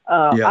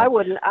I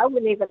wouldn't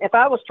even, if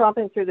I was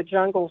tromping through the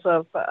jungles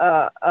of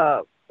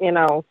the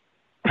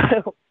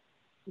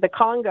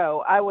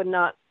Congo, I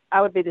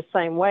would be the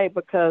same way,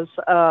 because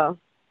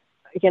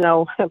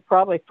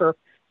probably for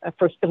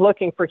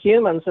looking for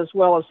humans as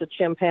well as the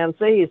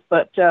chimpanzees,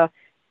 but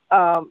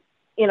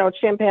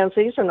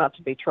chimpanzees are not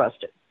to be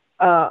trusted.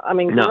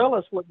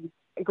 No.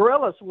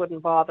 Gorillas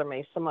wouldn't bother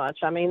me so much.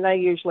 I mean, they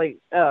usually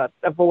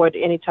avoid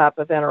any type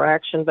of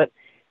interaction, but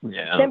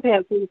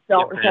chimpanzees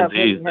don't have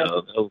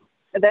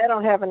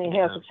any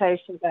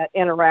hesitation about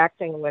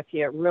interacting with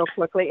you real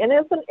quickly. And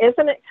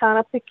isn't it kind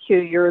of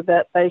peculiar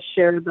that they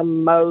share the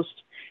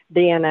most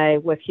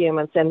DNA with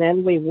humans, and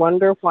then we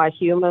wonder why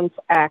humans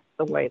act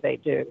the way they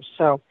do?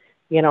 So,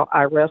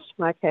 I rest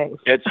my case.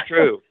 It's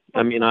true.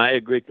 I mean, I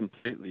agree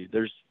completely.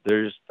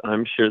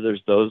 I'm sure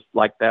there's those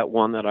like that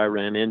one that I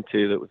ran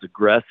into that was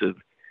aggressive.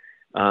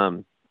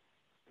 I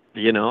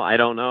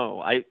don't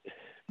know.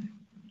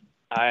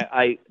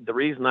 The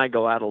reason I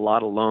go out a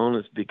lot alone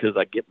is because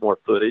I get more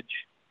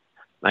footage.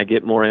 I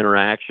get more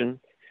interaction.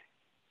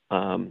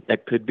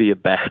 That could be a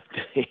bad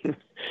thing,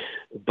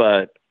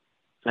 but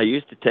I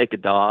used to take a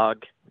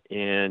dog,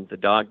 and the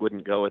dog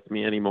wouldn't go with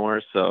me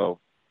anymore. So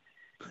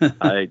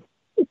I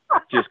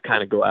just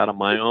kind of go out on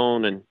my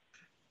own, and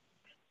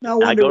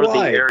I go to the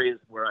areas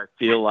where I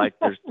feel like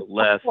there's the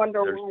less.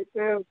 Wonder why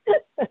too.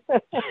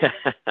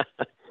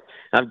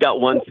 I've got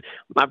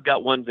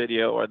one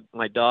video where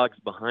my dog's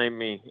behind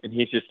me, and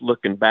he's just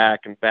looking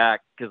back and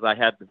back because I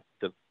had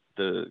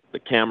the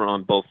camera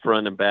on both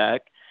front and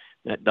back.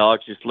 That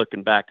dog's just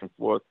looking back and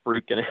forth,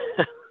 freaking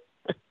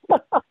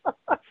out.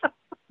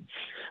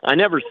 I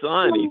never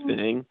saw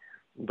anything,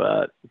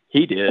 but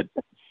he did.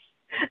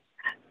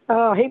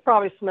 Oh, he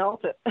probably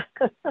smelt it.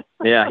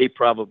 Yeah, he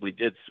probably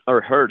did,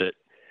 or heard it.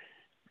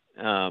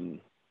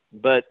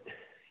 But,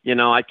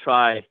 I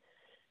try.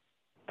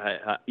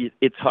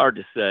 It's hard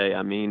to say.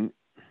 I mean,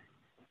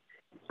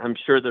 I'm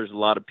sure there's a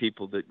lot of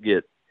people that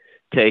get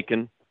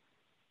taken,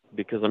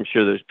 because I'm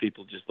sure there's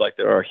people just like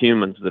there are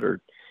humans that are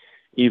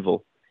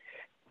evil.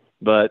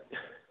 But,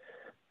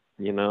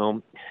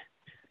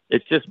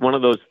 it's just one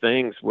of those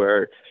things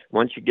where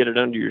once you get it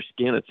under your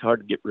skin, it's hard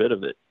to get rid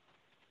of it.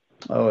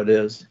 Oh, it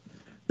is.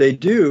 They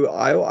do.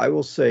 I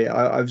will say,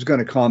 I was going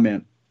to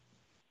comment,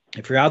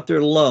 if you're out there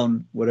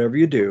alone, whatever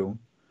you do,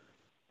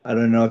 I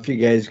don't know if you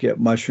guys get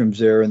mushrooms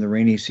there in the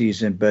rainy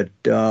season, but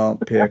don't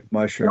pick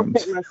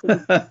mushrooms.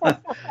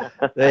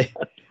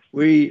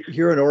 We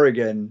here in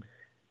Oregon,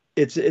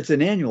 it's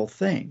an annual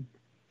thing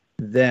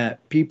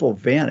that people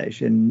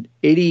vanish, and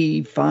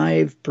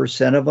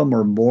 85% of them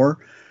or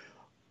more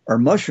are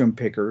mushroom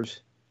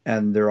pickers,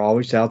 and they're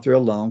always out there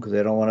alone because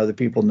they don't want other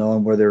people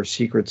knowing where their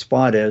secret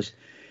spot is,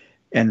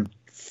 and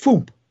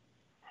boom,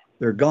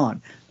 they're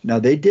gone. Now,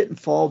 they didn't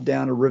fall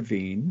down a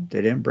ravine,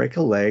 they didn't break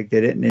a leg, they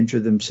didn't injure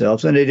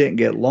themselves, and they didn't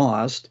get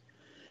lost.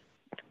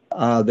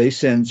 They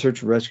send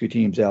search and rescue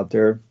teams out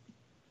there.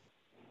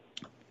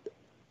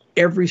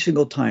 Every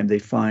single time they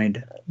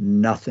find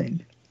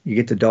nothing. You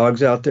get the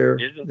dogs out there,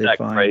 they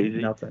find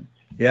crazy? Nothing.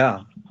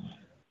 Yeah.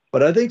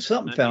 But I think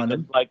something found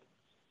them. Like,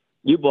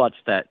 you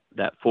watched that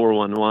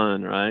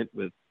 411, right?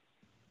 With,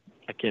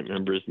 I can't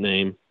remember his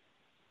name.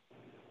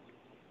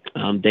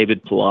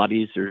 David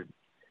Pilates, or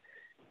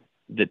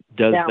that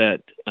does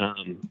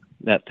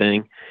that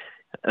thing.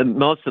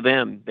 Most of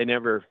them, they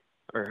never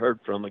are heard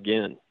from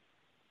again.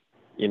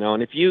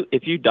 And if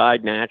you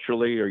died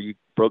naturally, or you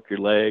broke your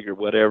leg or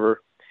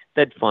whatever,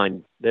 they'd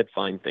find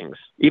things.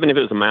 Even if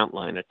it was a mountain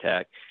lion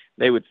attack,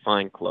 they would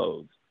find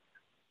clothes.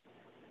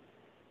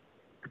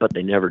 But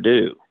they never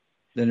do.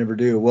 They never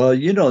do. Well,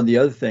 the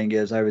other thing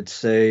is, I would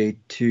say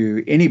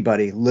to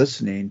anybody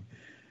listening,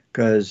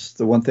 because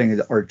the one thing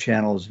that our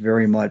channel is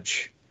very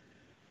much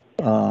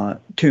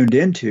tuned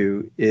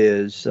into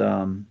is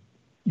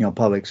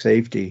public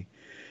safety.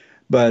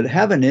 But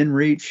have an in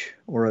reach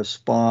or a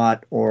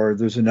spot, or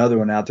there's another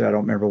one out there. I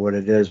don't remember what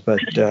it is, but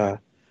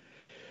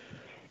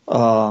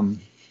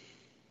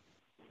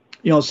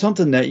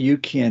something that you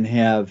can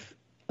have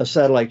a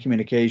satellite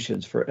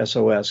communications for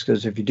SOS,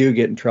 because if you do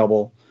get in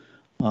trouble,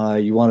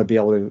 you want to be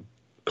able to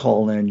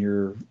call in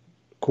your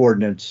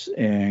coordinates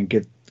and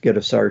get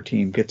a SAR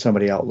team, get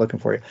somebody out looking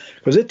for you,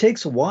 because it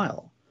takes a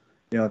while.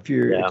 If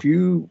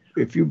you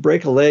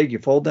break a leg, you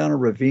fall down a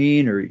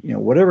ravine, or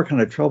whatever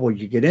kind of trouble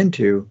you get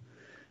into,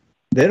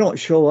 they don't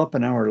show up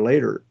an hour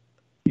later.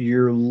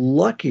 You're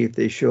lucky if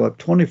they show up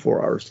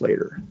 24 hours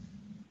later.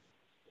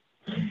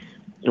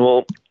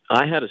 Well,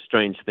 I had a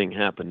strange thing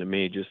happen to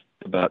me just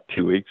about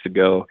 2 weeks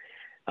ago.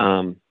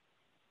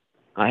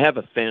 I have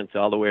a fence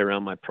all the way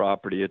around my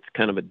property. It's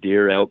kind of a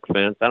deer elk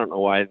fence. I don't know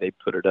why they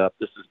put it up.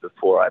 This is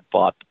before I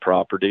bought the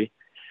property.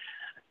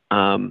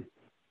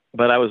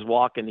 But I was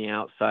walking the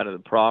outside of the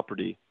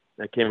property.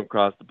 I came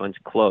across a bunch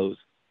of clothes.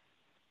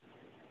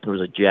 There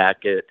was a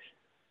jacket.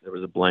 There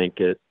was a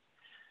blanket.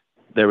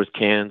 There was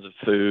cans of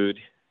food.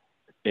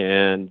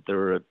 And there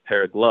were a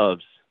pair of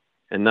gloves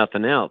and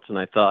nothing else. And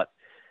I thought,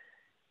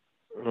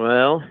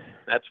 well,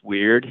 that's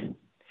weird.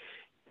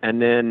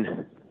 And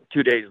then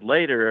 2 days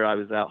later, I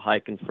was out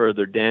hiking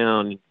further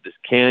down this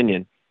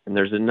canyon, and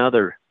there's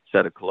another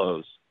set of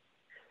clothes.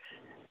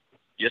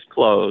 Just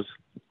clothes.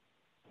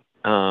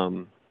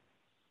 And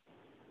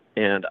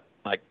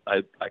I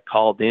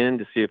called in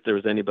to see if there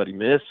was anybody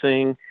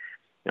missing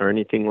or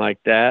anything like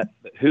that.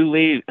 But who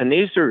leaves? And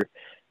these are,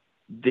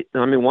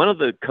 one of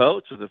the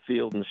coats was a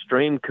Field and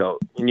Stream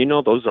coat,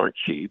 and those aren't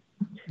cheap.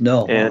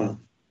 No.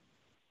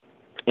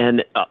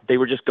 And they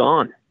were just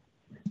gone.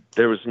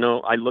 There was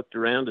no. I looked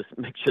around to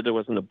make sure there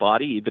wasn't a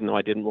body, even though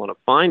I didn't want to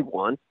find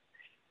one.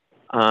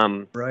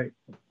 Right.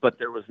 But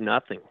there was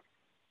nothing.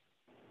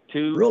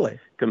 Two really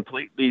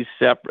completely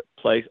separate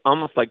places,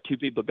 almost like two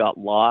people got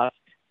lost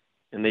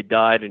and they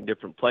died in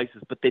different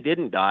places, but they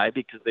didn't die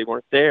because they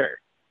weren't there.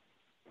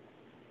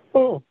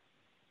 Oh.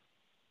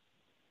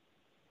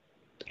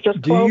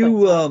 Just do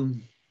you?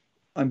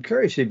 I'm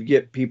curious if you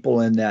get people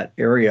in that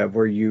area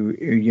where you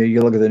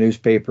look at the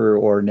newspaper,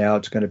 or now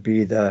it's going to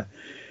be the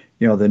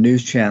the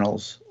news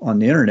channels on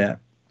the internet.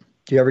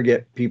 Do you ever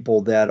get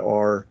people that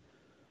are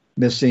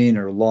missing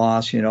or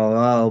lost?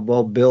 Oh,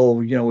 well, Bill,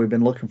 we've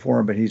been looking for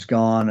him, but he's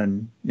gone,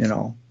 and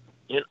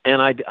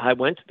And I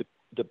went to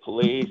the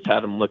police,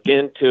 had them look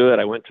into it.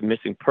 I went to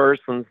missing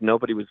persons.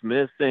 Nobody was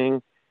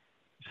missing.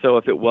 So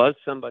if it was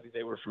somebody,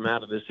 they were from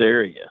out of this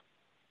area.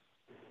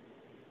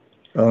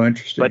 Oh,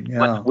 interesting. But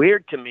what's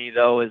weird to me,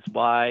 though, is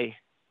why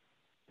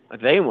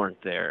they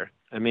weren't there.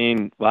 I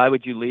mean, why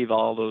would you leave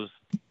all those,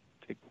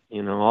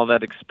 all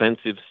that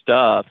expensive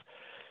stuff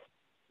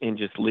and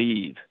just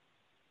leave?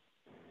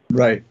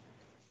 Right.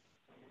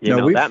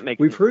 That makes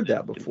we've heard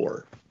that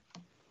before.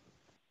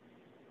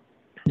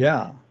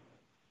 Yeah.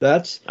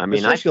 That's, I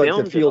like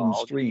the Field and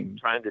all, Stream.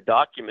 Trying to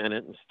document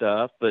it and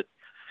stuff, but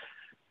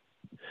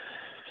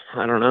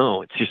I don't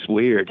know. It's just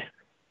weird.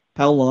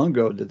 How long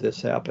ago did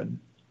this happen?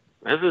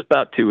 This was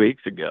about 2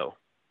 weeks ago.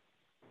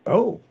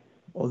 Oh,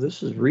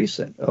 this is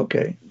recent.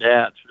 Okay.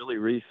 Yeah, it's really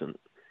recent.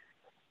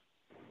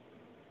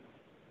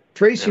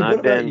 Tracy, what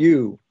about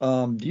you?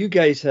 Do you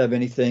guys have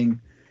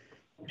anything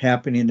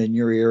happening in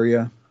your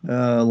area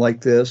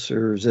like this,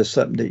 or is this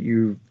something that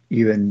you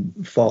even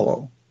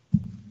follow?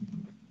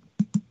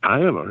 I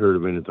haven't heard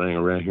of anything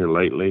around here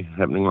lately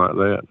happening like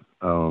that.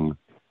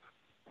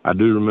 I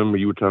do remember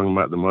you were talking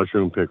about the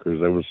mushroom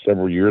pickers. There was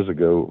several years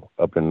ago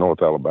up in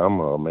North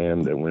Alabama, a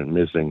man that went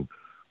missing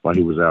while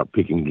he was out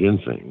picking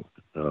ginseng,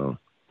 and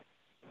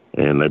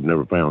they've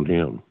never found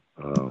him.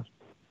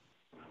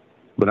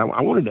 But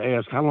I wanted to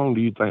ask, how long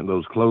do you think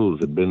those clothes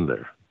have been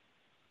there?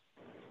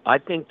 I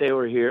think they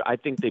were here. I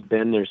think they've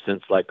been there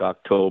since like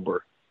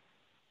October.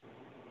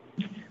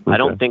 Okay. I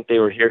don't think they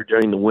were here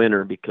during the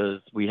winter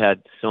because we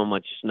had so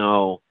much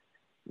snow.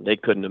 They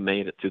couldn't have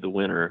made it through the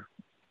winter.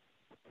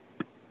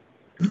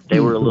 They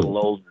were a little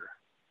older.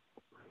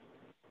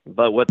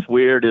 But what's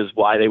weird is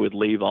why they would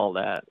leave all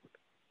that.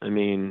 I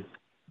mean,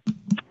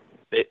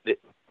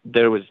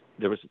 there was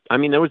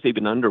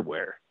even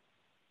underwear.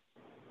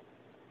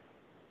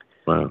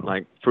 Wow.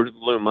 Like Fruit of the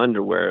Loom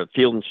underwear,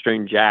 Field and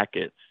Stream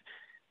jackets,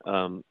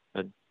 2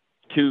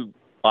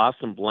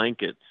 awesome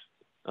blankets,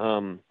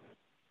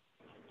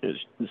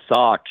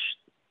 socks.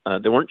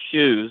 There weren't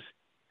shoes,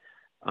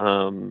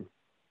 but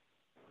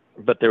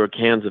there were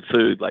cans of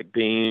food like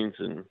beans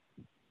and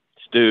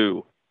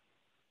stew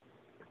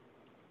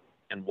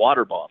and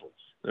water bottles.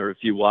 There were a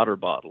few water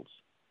bottles,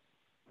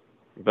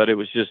 but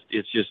it's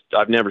just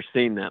I've never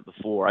seen that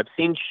before. I've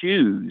seen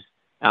shoes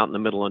out in the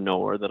middle of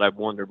nowhere that I've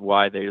wondered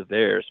why they're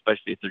there,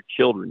 especially if they're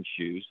children's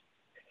shoes,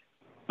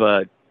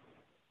 but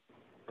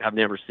I've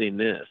never seen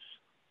this.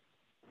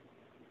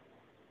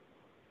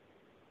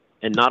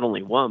 And not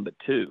only one, but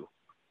 2.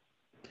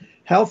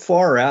 How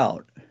far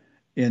out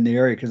in the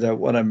area? Because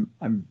I'm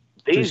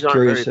These just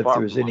curious if there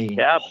was any.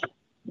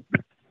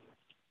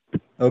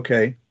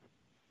 Okay.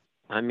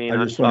 I mean,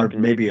 I just wondered,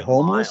 maybe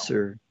homeless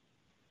or.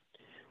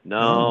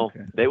 No,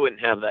 okay. they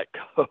wouldn't have that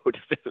code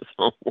if it was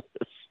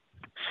homeless.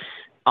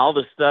 All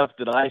the stuff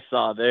that I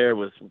saw there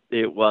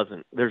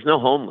wasn't. There's no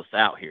homeless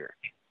out here.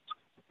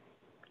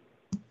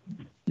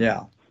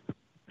 Yeah.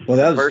 Well,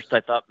 that At was first,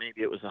 I thought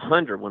maybe it was a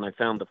hunter. When I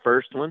found the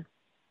first one,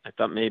 I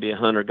thought maybe a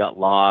hunter got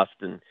lost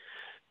and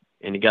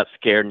he got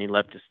scared and he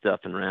left his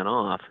stuff and ran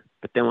off.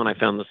 But then when I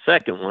found the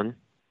second one,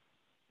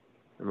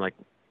 I'm like,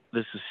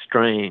 this is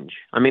strange.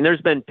 I mean,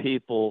 there's been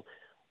people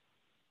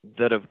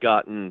that have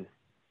gotten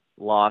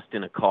lost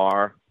in a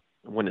car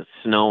when it's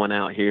snowing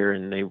out here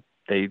and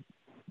they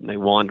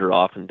wander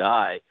off and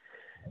die.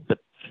 But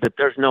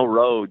there's no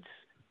roads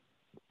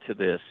to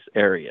this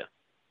area.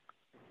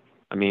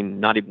 I mean,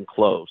 not even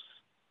close.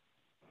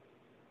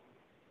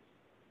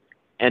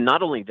 And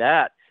not only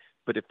that,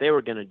 but if they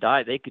were going to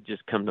die, they could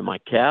just come to my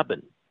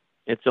cabin.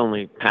 It's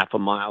only half a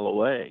mile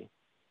away.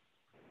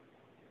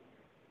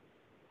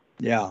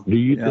 yeah. Do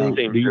you yeah. think?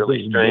 Seems Do you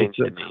really think strange both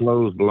to me. sets of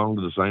clothes belong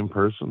to the same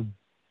person?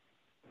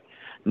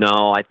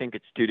 No, I think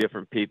it's two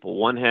different people.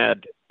 One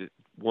had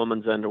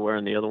woman's underwear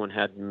and the other one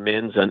had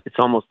men's. And it's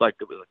almost like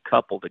it was a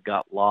couple that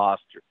got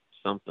lost or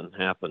something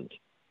happened.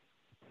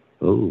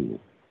 Oh,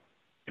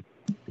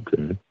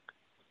 okay.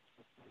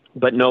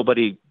 But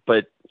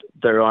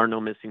there are no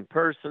missing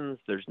persons.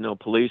 There's no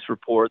police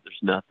report. There's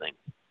nothing.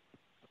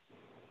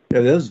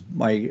 Yeah,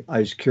 I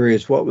was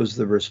curious, what was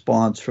the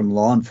response from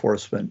law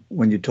enforcement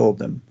when you told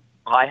them?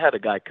 I had a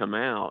guy come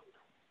out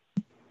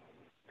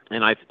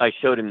and I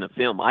showed him the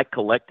film. I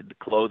collected the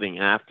clothing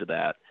after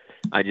that.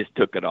 I just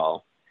took it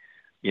all,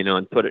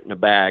 and put it in a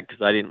bag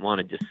because I didn't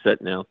want it just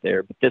sitting out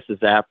there. But this is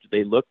after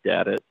they looked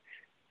at it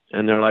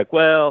and they're like,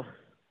 well,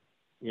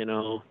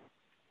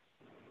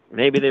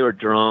 maybe they were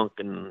drunk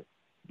and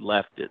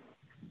left it.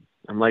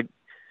 I'm like,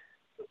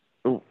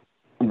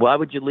 why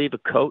would you leave a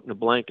coat and a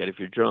blanket if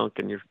you're drunk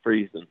and you're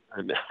freezing?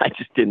 I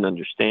just didn't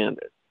understand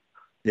it.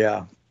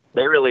 Yeah.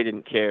 They really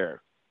didn't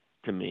care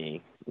to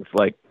me. It's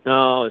like,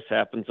 no, this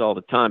happens all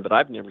the time, but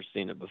I've never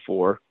seen it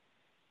before.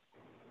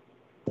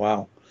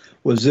 Wow.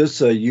 Was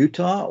this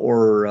Utah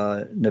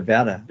or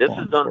Nevada? This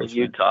is on the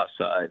Utah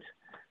side.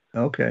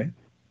 Okay.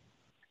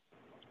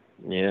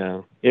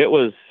 Yeah. It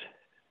was,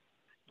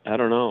 I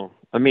don't know.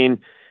 I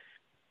mean,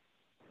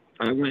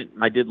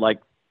 I did like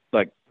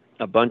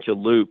a bunch of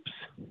loops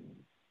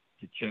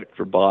to check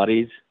for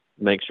bodies,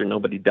 make sure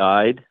nobody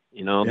died.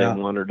 They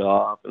wandered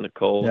off in the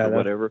cold or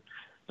whatever.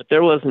 But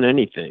there wasn't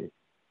anything.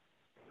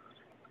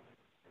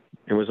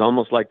 It was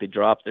almost like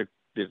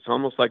it's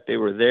almost like they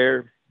were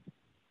there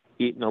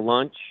eating a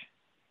lunch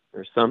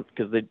or something,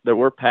 because there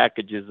were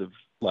packages of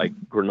like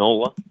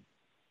granola.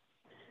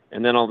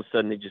 And then all of a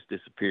sudden they just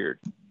disappeared.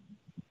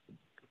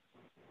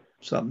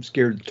 Something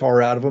scared the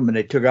tar out of them and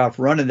they took off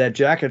running. That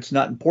jacket's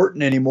not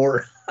important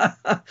anymore.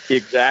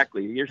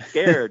 Exactly. You're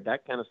scared.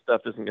 That kind of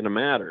stuff isn't going to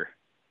matter.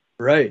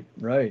 Right.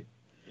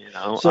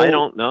 So, I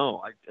don't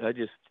know. I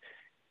just,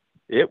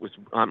 it was,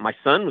 my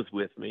son was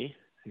with me.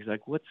 He's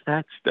like, what's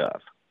that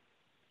stuff?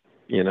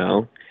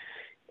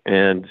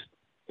 And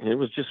it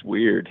was just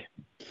weird.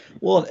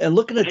 Well, and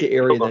looking at the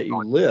area that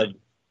you live,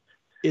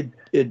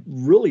 it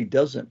really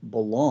doesn't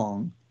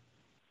belong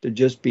to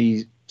just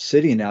be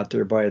sitting out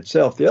there by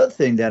itself. The other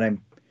thing that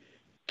I'm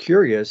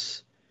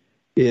curious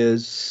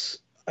is,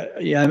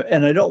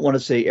 and I don't want to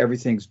say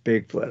everything's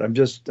Bigfoot. I'm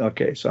just,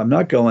 okay, so I'm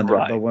not going there,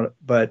 right.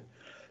 But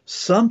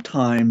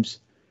sometimes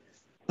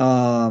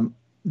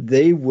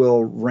they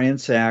will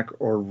ransack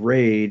or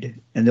raid,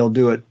 and they'll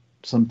do it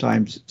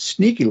sometimes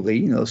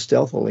sneakily,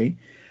 stealthily,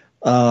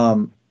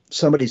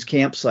 somebody's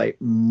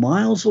campsite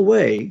miles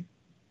away,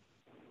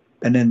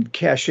 and then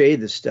cache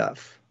the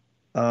stuff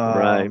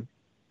right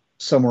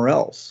somewhere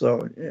else.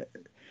 So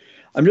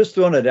I'm just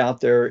throwing it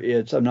out there.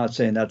 I'm not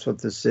saying that's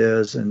what this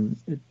is, and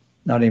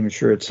not even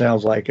sure it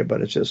sounds like it,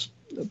 but it's just,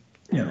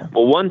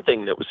 Well, one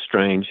thing that was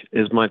strange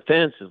is my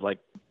fence is like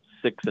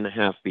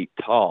 6.5 feet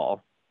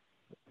tall.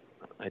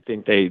 I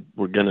think they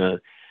were going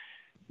to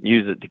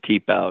use it to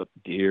keep out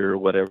deer or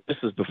whatever. This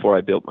is before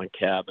I built my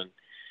cabin.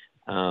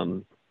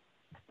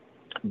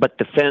 But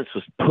the fence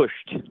was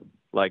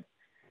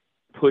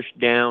pushed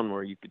down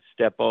where you could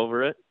step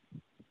over it.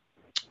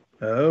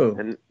 Oh.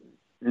 And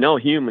no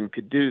human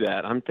could do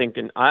that. I'm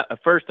thinking,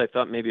 at first I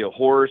thought maybe a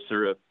horse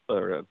or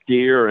a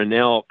deer or an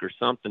elk or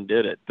something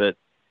did it, but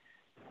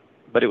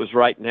it was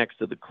right next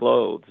to the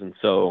clothes, and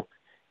so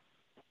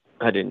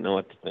I didn't know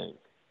what to think.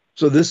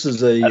 So this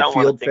is a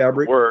field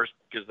fabric? Worse,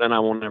 because then I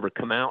won't ever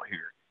come out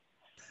here.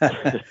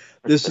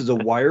 This is a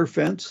wire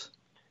fence?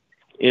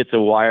 It's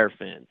a wire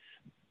fence.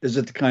 Is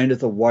it the kind of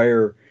the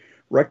wire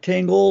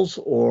rectangles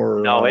or?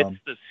 No, it's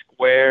the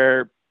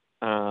square.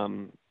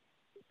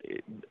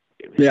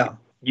 Yeah.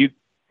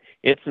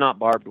 It's not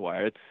barbed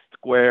wire. It's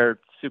square,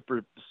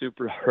 super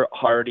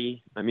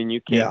hardy. I mean, you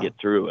can't get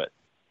through it.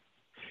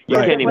 You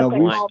can't even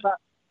climb.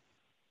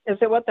 Is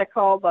it what they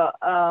call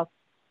the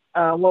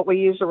what we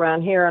use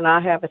around here, and I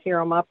have it here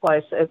on my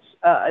place? It's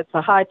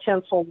a high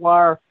tensile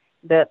wire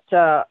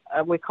that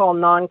we call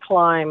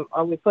non-climb.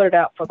 We put it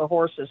out for the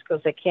horses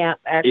because they can't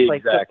actually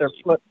put their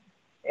foot.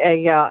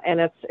 Yeah, and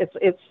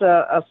it's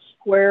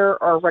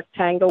square or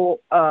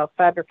rectangle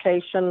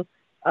fabrication.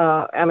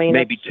 I mean,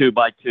 maybe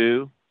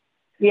 2x2.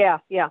 Yeah,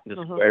 yeah.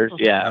 The squares,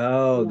 yeah.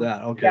 Oh,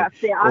 that, okay. Yeah,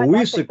 see, Well,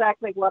 that's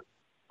exactly what,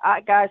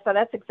 so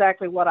that's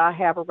exactly what I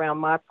have around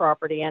my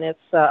property, and it's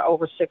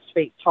over 6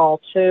 feet tall,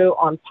 too,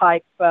 on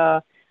pipe,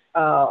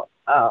 oil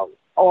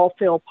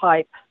field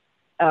pipe,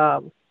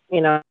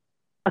 you know.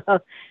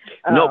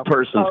 No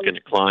person's going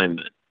to climb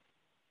it.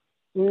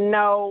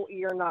 No,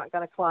 you're not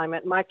going to climb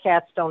it. My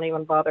cats don't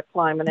even bother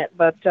climbing it,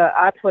 but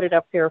I put it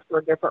up here for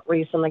a different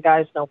reason. The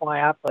guys know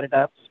why I put it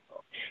up.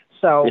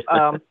 So,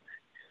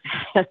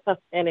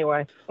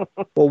 anyway.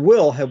 Well,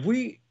 Will, have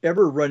we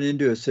ever run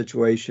into a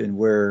situation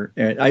where,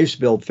 and I used to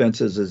build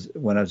fences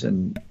when I was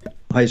in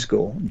high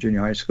school,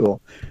 junior high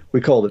school.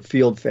 We called it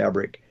field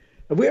fabric.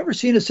 Have we ever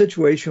seen a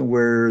situation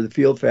where the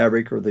field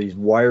fabric or these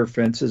wire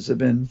fences have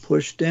been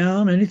pushed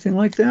down? Anything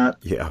like that?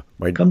 Yeah,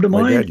 my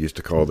dad used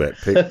to call that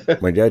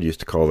pig. My dad used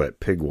to call that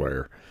pig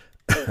wire.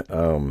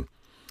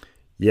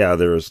 Yeah,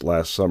 there was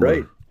last summer.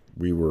 Right.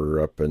 We were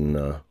up in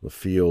the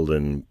field,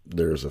 and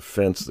there's a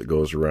fence that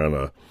goes around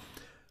a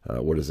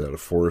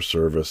Forest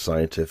Service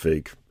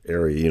scientific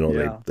area. You know,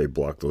 Yeah. they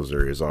block those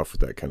areas off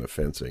with that kind of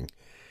fencing.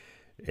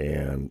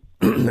 And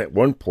at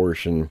one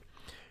portion,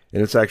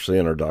 and it's actually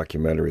in our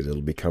documentary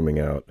that'll be coming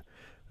out,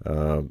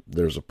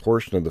 there's a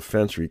portion of the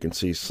fence where you can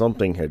see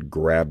something had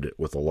grabbed it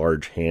with a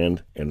large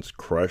hand and it's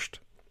crushed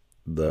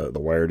the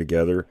wire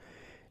together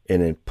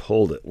and then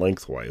pulled it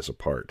lengthwise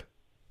apart.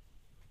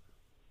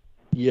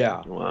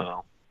 Yeah.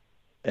 Wow.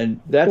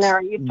 And that's Now,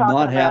 are you talking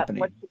not about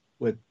happening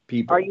with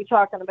people. Are you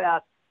talking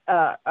about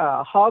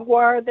hog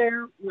wire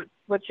there?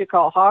 What you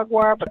call hog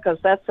wire? Because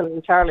that's an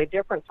entirely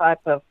different type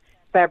of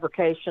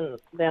fabrication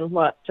than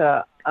what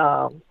I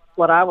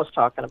was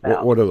talking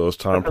about. What are those,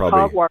 Tom? Because Probably.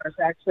 hog wire is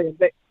actually a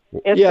big.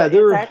 What are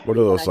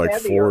those, like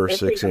 4 or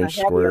 6 inch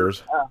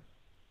squares?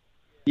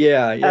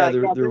 Yeah,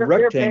 they're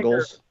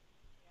rectangles.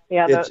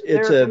 Yeah,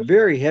 it's a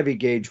very heavy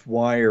gauge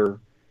wire.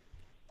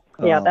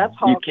 Yeah, that's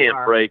hog You can't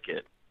wire. break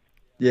it.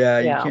 Yeah,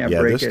 you can't break it.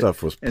 Yeah, this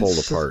stuff was pulled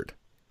apart.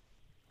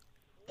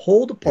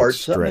 Pulled apart,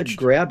 It's something had stretched.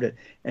 grabbed it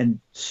and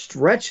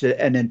stretched it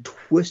and then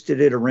twisted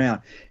it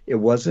around. It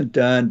wasn't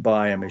done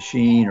by a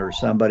machine or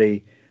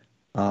somebody.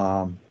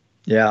 It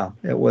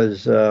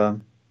was.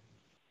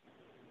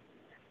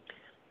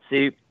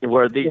 See,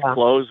 where these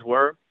clothes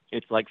were,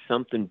 it's like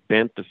something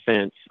bent the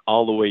fence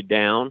all the way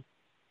down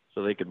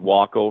so they could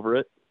walk over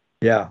it.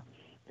 Yeah.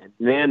 And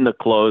then the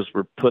clothes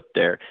were put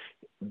there.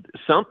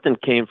 Something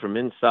came from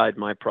inside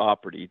my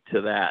property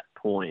to that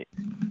point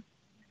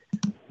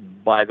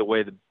by the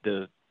way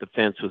the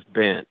fence was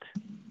bent.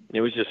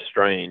 It was just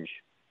strange.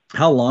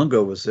 How long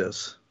ago was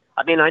this?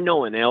 I mean, I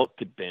know an elk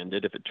could bend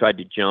it. If it tried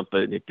to jump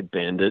it, it could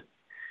bend it.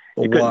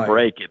 Well, It couldn't why?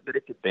 break it, but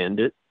it could bend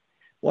it.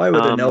 Why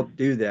would an elk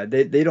do that?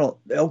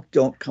 Elk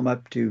don't come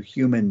up to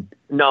human.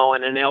 No,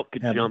 and an elk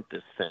could jump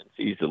this fence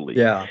easily.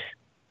 Yeah.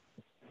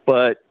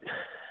 But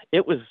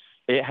it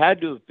had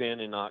to have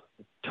been in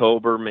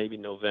October, maybe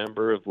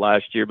November of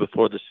last year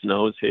before the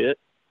snows hit.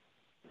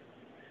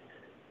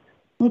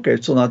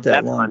 Okay, so not that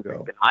That's long what I'm ago.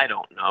 thinking. I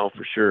don't know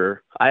for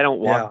sure. I don't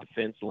walk the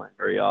fence line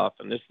very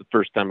often. This is the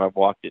first time I've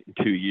walked it in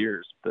 2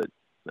 years, but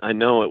I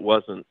know it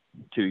wasn't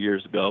 2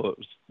 years ago.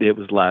 It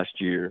was last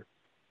year.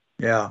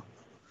 Yeah.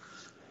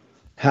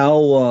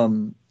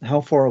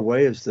 How far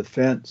away is the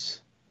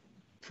fence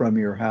from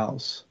your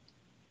house,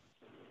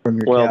 from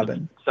your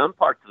cabin? Some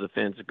parts of the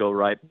fence go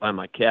right by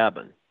my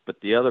cabin, but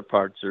the other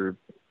parts are,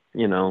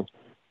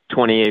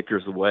 20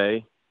 acres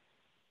away.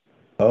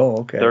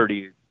 Oh, okay.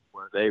 30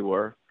 where they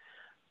were.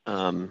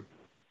 How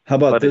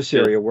about but this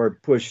it's area where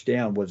it pushed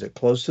down? Was it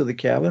close to the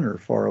cabin or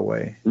far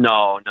away?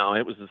 No,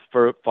 it was as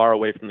far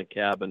away from the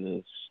cabin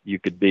as you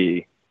could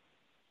be.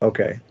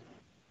 Okay.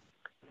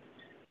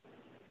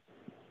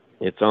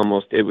 It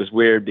was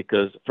weird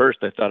because at first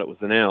I thought it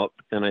was an elk,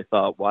 but then I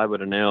thought, why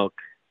would an elk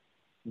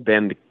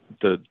bend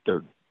the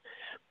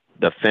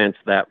fence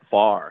that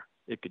far?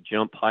 It could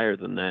jump higher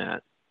than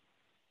that.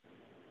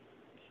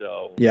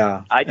 So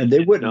yeah, and they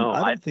wouldn't. Know.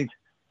 I don't think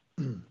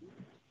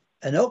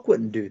an elk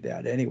wouldn't do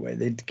that anyway.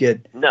 They'd be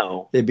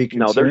there's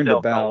concerned elk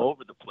about all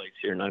over the place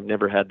here, and I've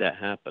never had that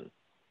happen.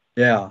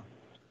 Yeah.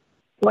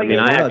 I mean,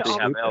 I actually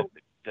have elk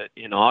that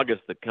in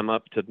August that come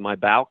up to my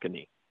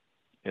balcony,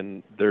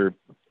 and their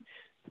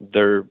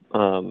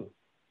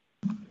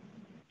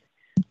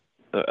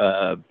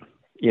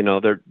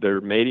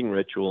mating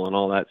ritual and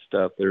all that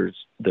stuff. Their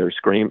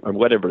scream or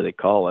whatever they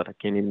call it. I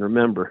can't even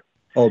remember.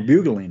 Oh,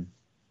 bugling.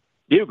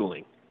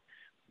 Bugling.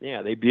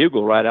 Yeah, they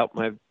bugle right out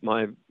right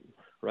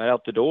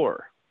out the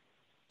door.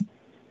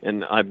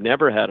 And I've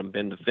never had them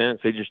bend the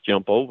fence. They just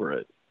jump over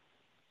it.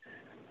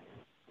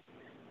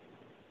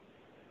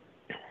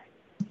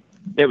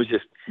 It was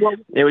just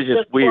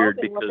weird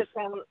because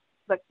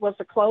was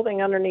the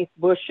clothing underneath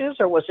bushes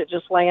or was it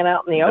just laying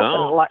out in the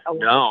open?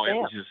 No, it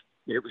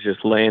was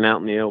just laying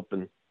out in the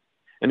open,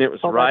 and it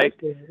was right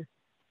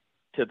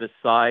to the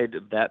side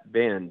of that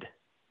bend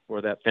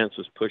where that fence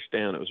was pushed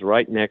down. It was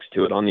right next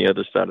to it on the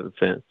other side of the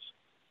fence.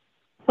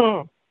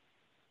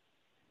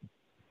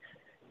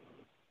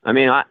 I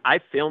mean, I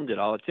filmed it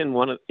all. It's in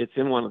one of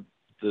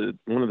the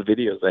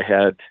videos I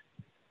had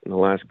in the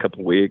last couple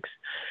of weeks.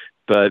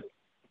 But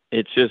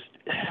it's just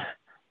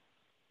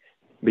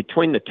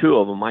between the two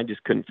of them, I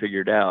just couldn't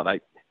figure it out. I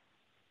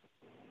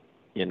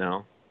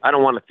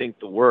don't want to think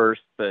the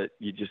worst, but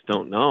you just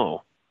don't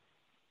know.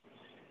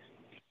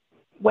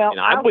 Well,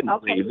 I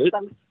wouldn't believe it.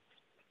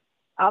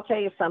 I'll tell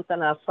you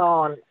something I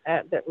saw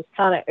that was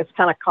it's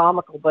kind of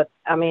comical, but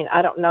I mean,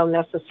 I don't know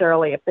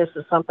necessarily if this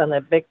is something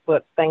that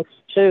Bigfoot thinks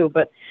too,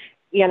 but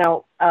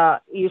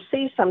you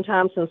see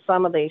sometimes in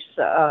some of these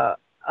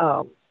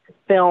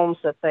films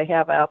that they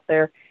have out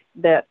there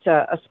that,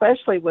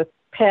 especially with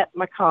pet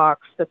macaques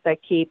that they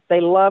keep,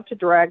 they love to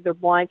drag their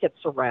blankets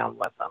around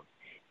with them.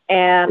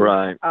 And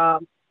right.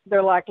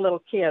 They're like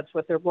little kids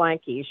with their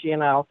blankies,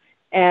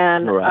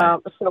 And right.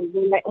 So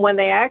when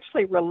they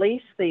actually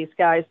release these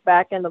guys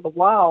back into the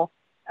wild,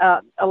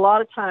 a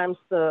lot of times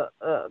the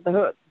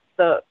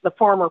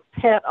former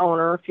pet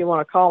owner, if you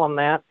want to call them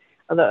that,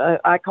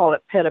 I call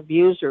it pet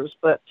abusers,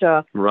 but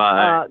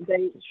right.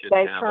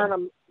 They turn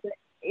them.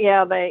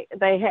 Yeah,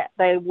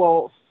 they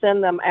will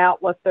send them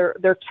out with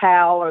their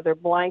towel or their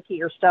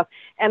blankie or stuff,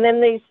 and then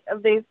they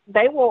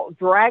will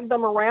drag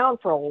them around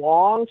for a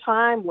long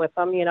time with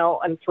them,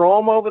 and throw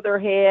them over their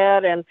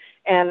head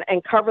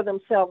and cover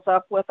themselves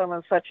up with them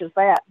and such as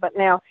that. But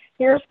now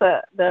here's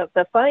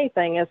the funny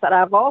thing is that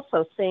I've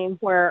also seen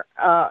where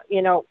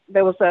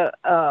there was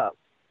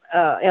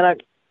in a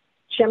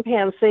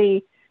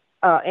chimpanzee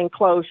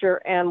enclosure,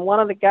 and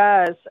one of the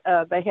guys,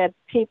 they had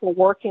people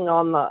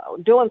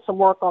doing some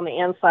work on the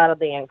inside of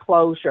the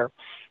enclosure,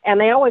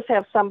 and they always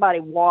have somebody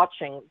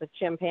watching the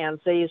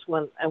chimpanzees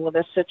with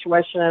this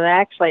situation. And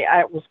actually,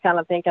 I was kind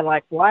of thinking,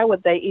 like, why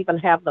would they even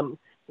have them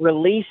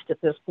released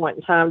at this point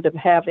in time to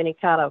have any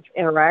kind of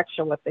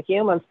interaction with the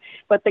humans?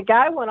 But the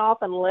guy went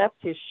off and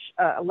left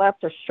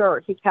a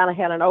shirt. He kind of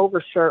had an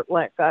overshirt,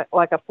 like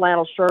a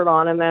flannel shirt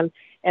on, and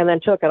then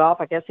took it off.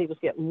 I guess he was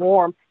getting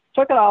warm.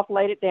 Took it off,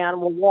 laid it down,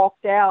 and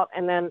walked out,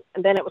 and then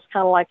it was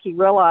kind of like he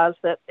realized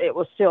that it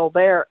was still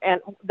there,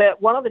 and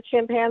that one of the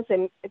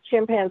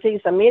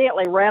chimpanzees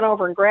immediately ran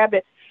over and grabbed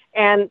it,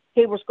 and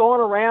he was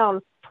going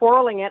around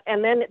twirling it,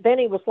 and then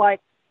he was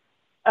like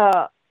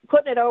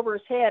putting it over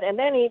his head, and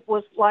then he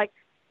was like,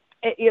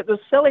 the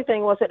silly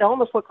thing was it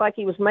almost looked like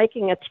he was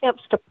making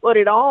attempts to put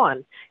it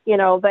on.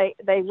 They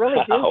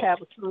really do have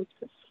a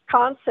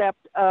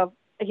concept of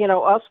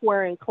us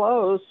wearing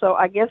clothes, so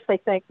I guess they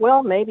think,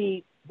 well,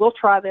 maybe we'll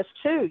try this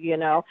too,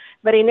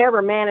 but he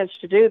never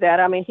managed to do that.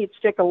 I mean, he'd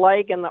stick a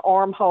leg in the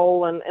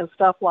armhole and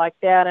stuff like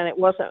that, and it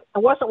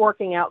wasn't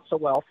working out so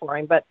well for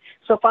him. But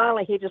so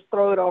finally he just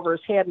threw it over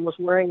his head and was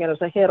wearing it as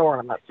a head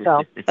ornament.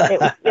 So it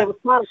was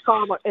kind of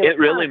common. It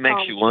really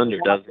makes you wonder,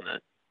 doesn't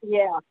it?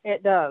 Yeah,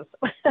 it does.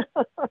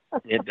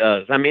 It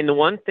does. I mean, the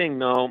one thing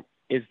though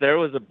is there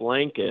was a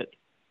blanket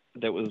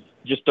that was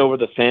just over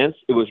the fence.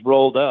 It was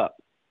rolled up,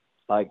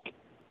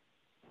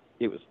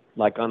 it was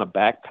like on a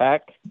backpack.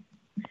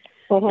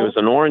 Mm-hmm. It was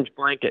an orange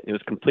blanket, and it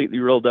was completely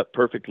rolled up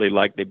perfectly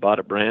like they bought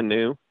it brand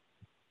new,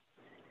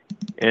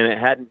 and it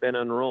hadn't been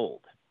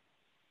unrolled.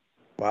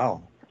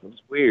 Wow. It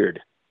was weird.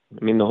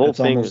 I mean, the whole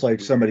thing almost like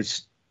somebody,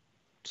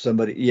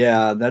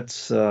 yeah,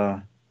 that's,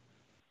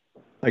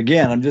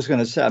 again, I'm just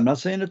going to say, I'm not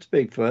saying it's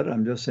Bigfoot,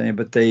 I'm just saying,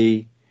 but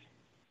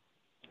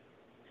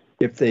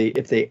if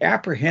they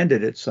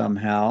apprehended it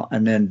somehow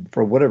and then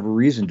for whatever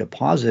reason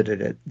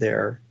deposited it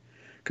there,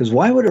 because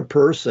why would a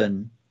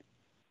person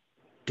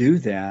do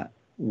that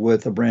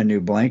with a brand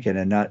new blanket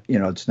and not,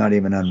 it's not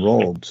even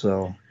unrolled?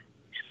 So,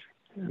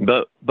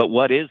 but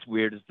what is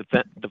weird is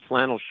the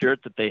flannel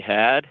shirt that they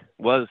had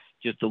was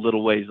just a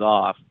little ways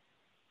off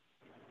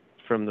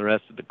from the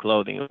rest of the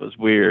clothing. It was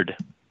weird.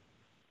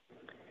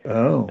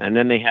 Oh. And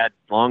then they had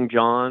long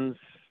johns,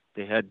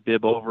 they had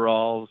bib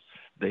overalls,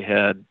 they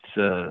had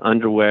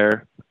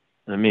underwear.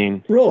 I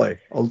mean, really?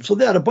 Oh, so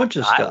they had a bunch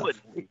of stuff. I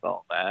wouldn't leave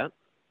all that.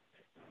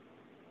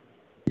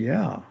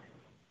 Yeah.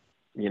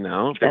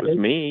 If it was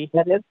me.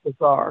 That is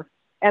bizarre.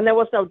 And there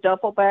was no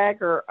duffel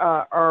bag or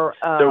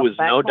there was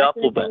no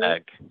duffel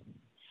bag.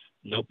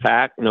 No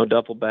pack, no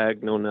duffel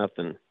bag, no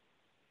nothing.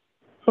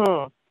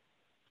 And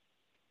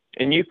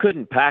you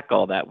couldn't pack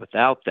all that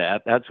without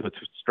that. That's what's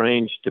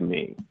strange to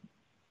me.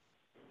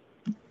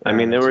 I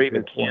mean, there were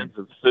even cans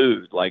of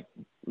food like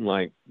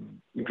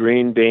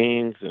green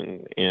beans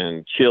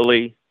and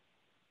chili.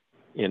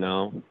 You're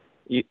not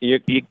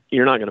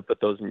going to put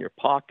those in your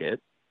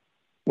pocket.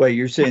 Wait,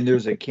 you're saying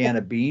there's a can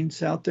of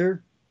beans out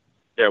there?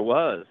 There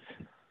was.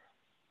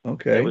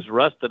 Okay. It was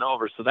rusted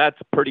over, so that's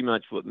pretty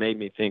much what made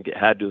me think it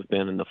had to have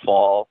been in the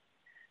fall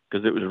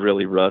because it was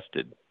really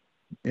rusted.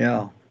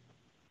 Yeah.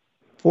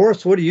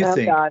 Forrest, what do you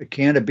think? God. A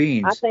can of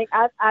beans?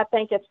 I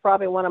think it's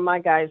probably one of my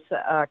guys'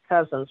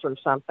 cousins or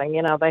something.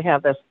 They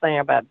have this thing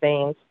about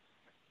beans.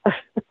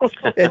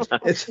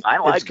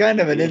 It's kind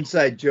of an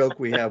inside joke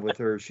we have with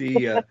her. She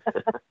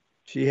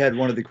had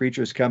one of the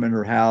creatures come in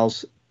her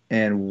house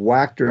and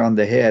whacked her on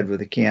the head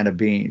with a can of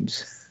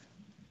beans.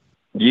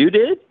 You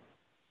did?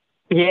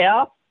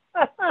 Yeah.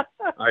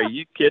 Are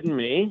you kidding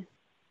me?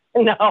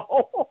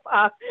 No,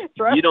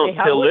 trust You don't me,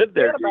 still I live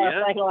there, wouldn't do about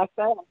you? a thing like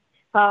that,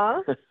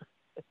 huh?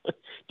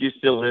 Do you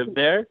still live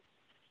there?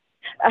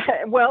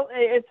 Well,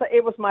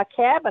 it was my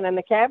cabin, and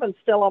the cabin's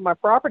still on my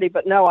property.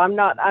 But no, I'm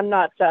not. I'm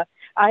not.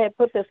 I had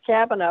put this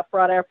cabin up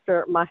right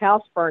after my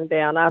house burned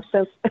down. I've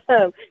since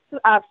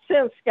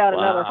got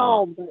another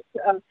home.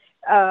 But,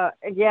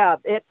 yeah,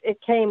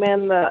 it came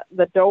in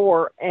the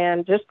door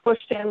and just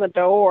pushed in the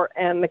door,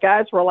 and the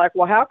guys were like,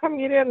 "Well, how come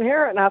you didn't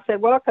hear it?" And I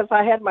said, "Well, because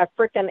I had my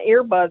freaking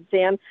earbuds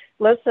in,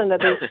 listening to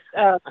these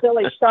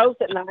silly shows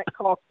at night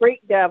called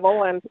Freak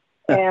Devil and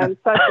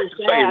such as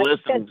So that." you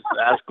listened to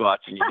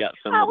Sasquatch and you got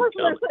some I of was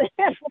the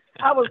listening.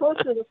 I was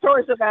listening to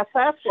stories about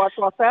Sasquatch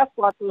while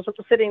Sasquatch was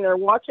sitting there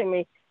watching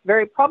me,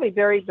 probably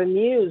very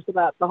bemused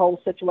about the whole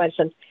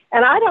situation.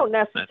 And I don't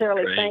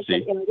necessarily think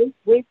that,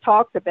 we've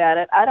talked about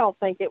it. I don't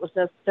think it was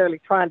necessarily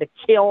trying to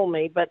kill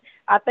me, but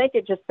I think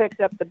it just picked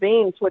up the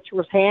beans, which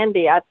was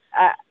handy. Of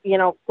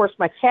course,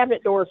 my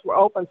cabinet doors were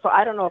open, so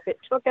I don't know if it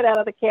took it out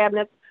of the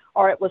cabinets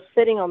or it was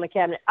sitting on the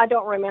cabinet. I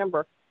don't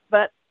remember,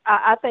 but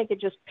I think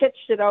it just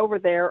pitched it over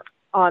there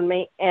on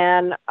me,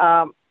 and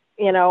and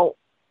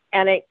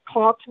it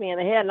clonked me in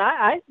the head. And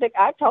I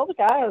told the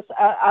guys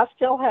I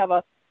still have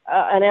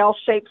an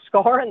L-shaped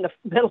scar in the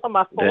middle of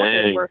my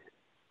forehead where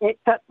it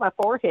cut my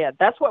forehead.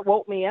 That's what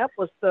woke me up,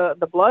 was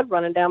the blood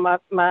running down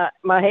my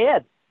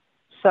head.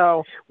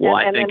 So, well,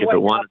 and I think then if it waking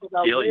up wanted with to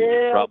a kill you, it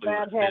real probably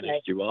bad would have finished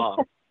headache. you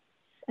off.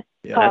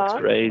 Yeah, That's Huh?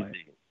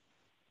 crazy.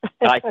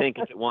 I think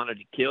if it wanted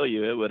to kill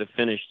you, it would have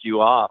finished you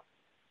off.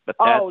 But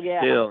that's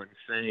still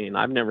insane.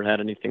 I've never had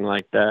anything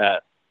like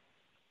that.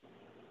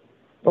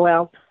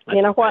 Well, That's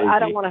you know what? crazy. I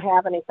don't want to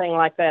have anything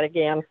like that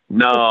again.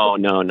 No.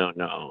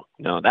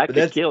 That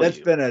could kill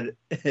you.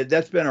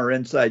 That's been our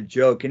inside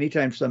joke.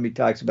 Anytime somebody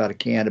talks about a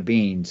can of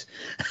beans,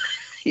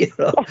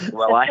 Well,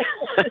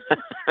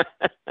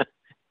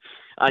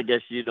 I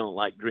guess you don't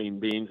like green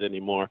beans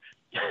anymore.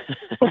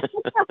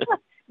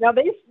 Now,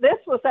 this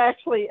was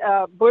actually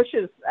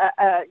Bush's.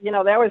 They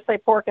always say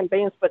pork and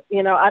beans, but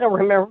I don't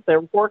remember if they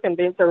were pork and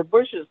beans. They were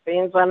Bush's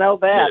beans. I know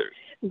that.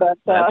 But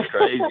that's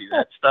crazy.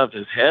 That stuff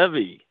is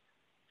heavy.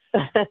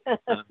 I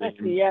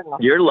mean, yeah.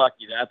 You're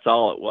lucky that's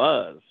all it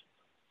was.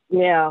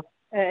 Yeah,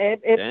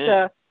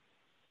 it's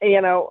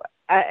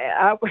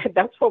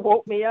that's what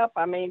woke me up.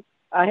 I mean,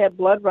 I had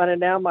blood running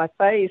down my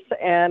face,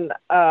 and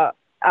I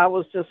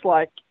was just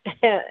like,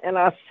 and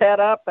I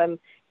sat up, and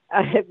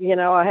I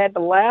had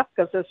to laugh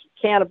because this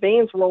can of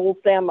beans rolls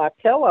down my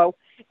pillow,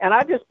 and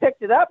I just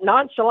picked it up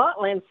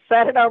nonchalantly and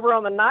set it over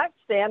on the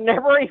nightstand,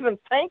 never even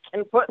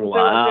thinking, putting two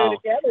and two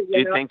together. Do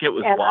you think it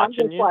was and watching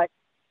I'm just you? like,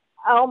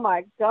 oh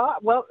my God.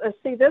 Well,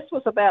 see, this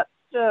was about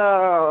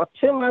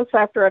 2 months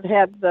after I'd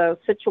had the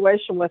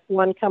situation with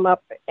one come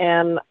up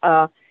and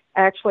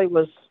actually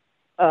was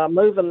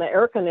moving the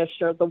air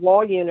conditioner, the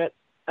wall unit,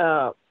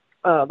 the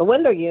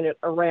window unit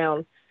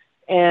around.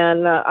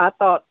 And I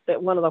thought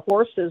that one of the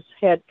horses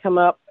had come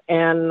up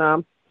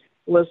and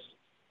was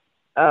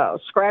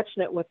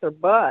scratching it with their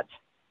butt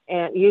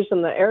and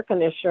using the air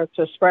conditioner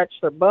to scratch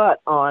their butt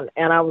on.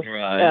 And I was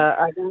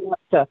I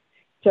got up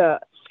to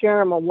scare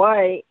them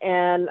away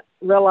and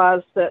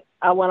realized that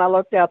when I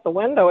looked out the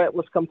window, it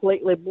was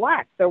completely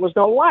black. There was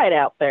no light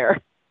out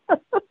there.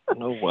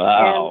 Oh,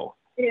 wow.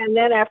 And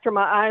then after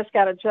my eyes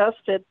got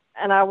adjusted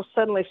and I was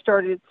suddenly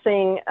started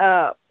seeing,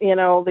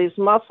 these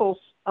muscles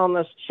on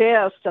this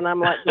chest, and I'm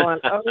like going,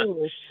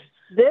 oh,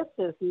 this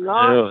is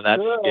not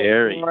that's good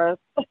scary. for us.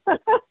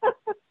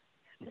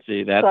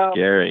 See, that's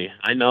scary.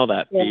 I know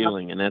that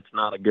feeling, and that's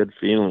not a good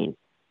feeling.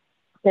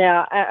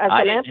 Yeah,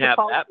 I didn't have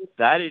that.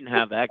 I didn't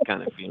have that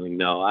kind of feeling.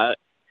 No,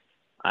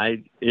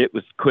 it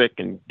was quick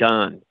and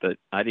done, but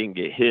I didn't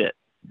get hit.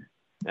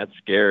 That's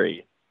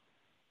scary.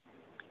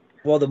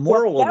 Well, the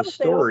moral of the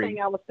story. The other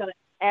thing I was going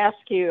to ask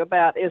you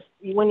about is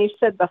when you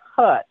said the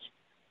hut.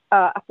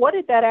 What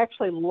did that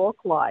actually look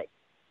like?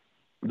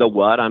 The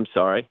what? I'm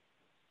sorry.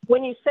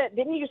 When you said,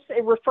 didn't you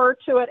refer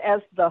to it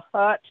as the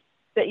hut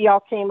that y'all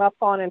came up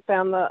on and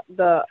found the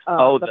it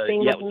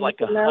was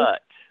like a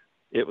hut.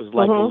 It was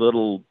like a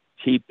little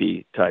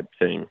teepee type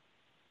thing.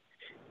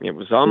 It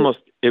was almost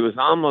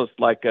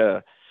like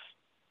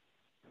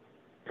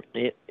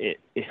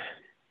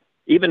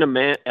even a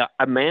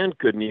man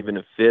couldn't even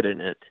have fit in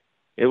it.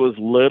 It was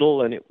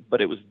little but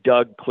it was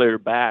dug clear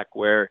back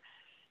where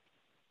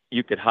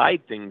you could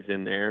hide things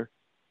in there,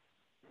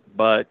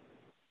 but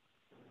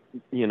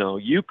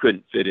you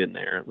couldn't fit in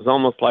there. It was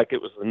almost like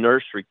it was a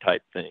nursery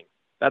type thing.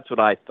 That's what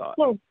I thought.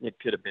 It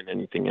could have been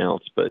anything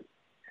else, but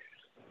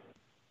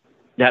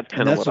that's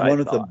kind of what I thought. That's the one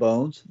with the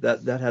bones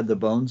that had the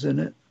bones in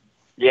it.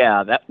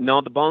 Yeah,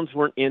 the bones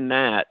weren't in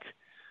that.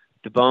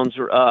 The bones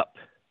were up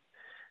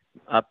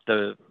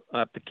the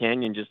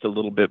canyon just a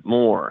little bit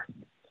more,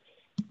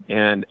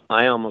 and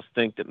I almost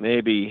think that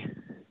maybe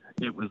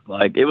it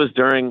was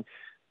during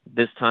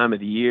this time of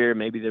the year.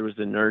 Maybe there was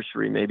a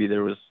nursery. Maybe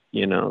there was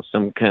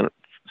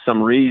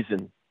some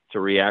reason to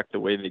react the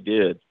way they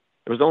did.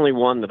 There was only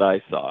one that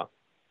I saw.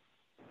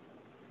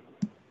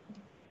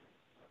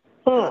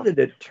 How did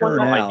it turn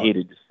out? I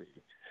needed to see.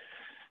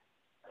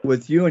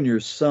 with you and your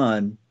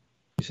son,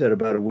 you said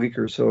about a week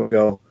or so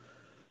ago.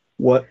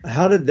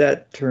 How did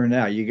that turn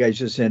out? You guys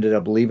just ended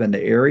up leaving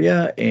the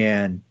area,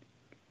 and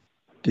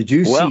did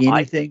you Well, see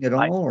anything at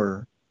all,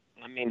 or?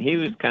 I mean, he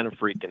was kind of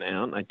freaking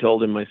out. I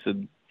told him, I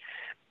said,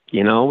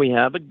 we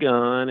have a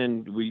gun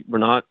and we're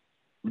not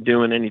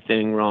doing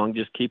anything wrong.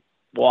 Just keep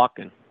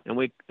walking.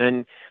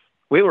 And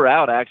we were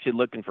out actually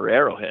looking for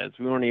arrowheads.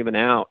 We weren't even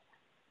out,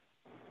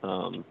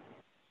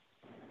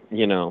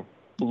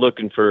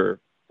 looking for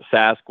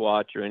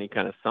Sasquatch or any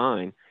kind of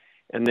sign.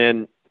 And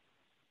then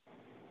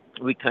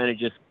we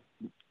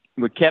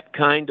kept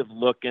kind of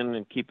looking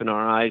and keeping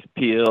our eyes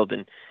peeled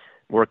and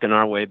working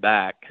our way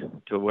back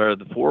to where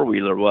the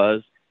four-wheeler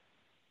was.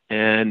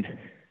 And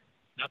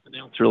nothing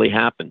else really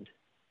happened.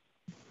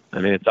 I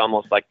mean, it's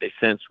almost like they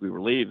sensed we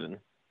were leaving,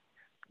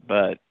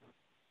 but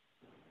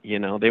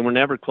they were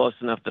never close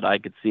enough that I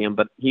could see him,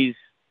 but he's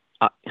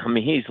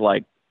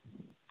like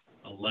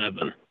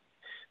 11.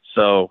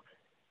 So,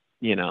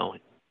 the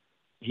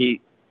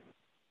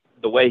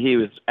way he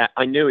was,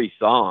 I knew he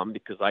saw him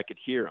because I could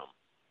hear him,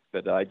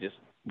 but I just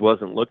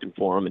wasn't looking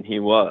for him, and he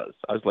was.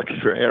 I was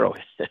looking for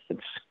arrowheads.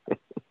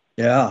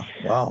 Yeah.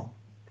 Wow.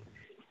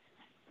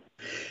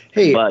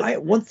 Hey,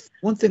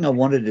 one thing I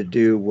wanted to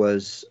do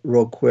was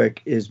real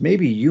quick is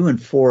maybe you and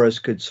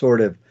Forrest could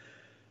sort of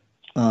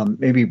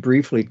maybe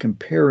briefly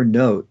compare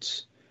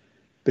notes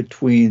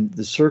between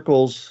the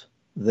circles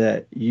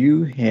that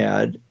you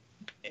had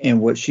and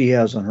what she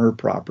has on her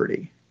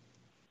property.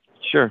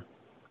 Sure.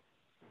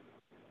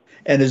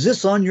 And is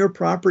this on your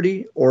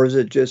property, or is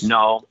it just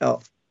no?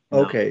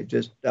 Okay,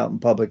 just out in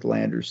public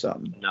land or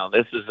something. No,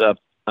 this is up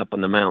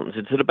in the mountains.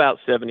 It's at about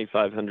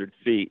 7,500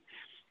 feet.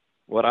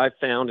 What I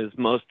found is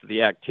most of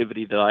the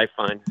activity that I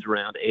find is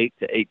around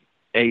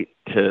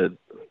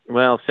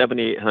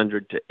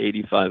 7,800 to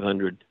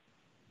 8,500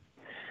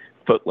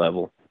 foot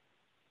level.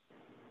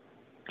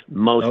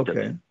 Most of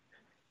it.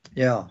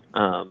 Yeah.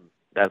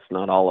 That's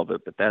not all of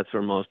it, but that's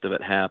where most of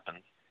it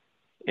happens.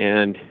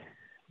 And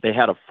they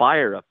had a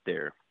fire up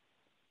there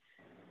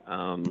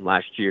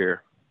last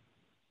year,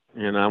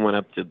 and I went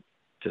up to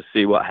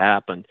see what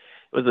happened.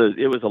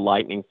 It was a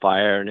lightning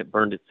fire, and it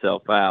burned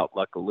itself out,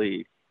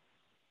 luckily.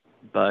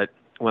 But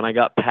when I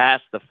got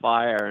past the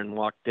fire and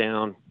walked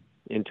down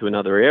into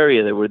another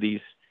area, there were these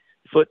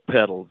foot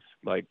pedals.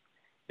 Like,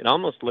 it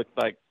almost looked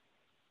like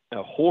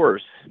a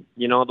horse.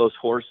 Those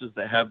horses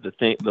that have the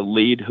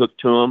lead hooked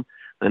to them,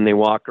 and they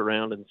walk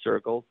around in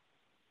circles.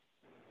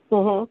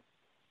 Mm-hmm.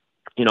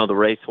 The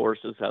race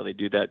horses, how they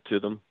do that to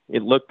them.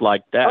 It looked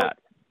like that.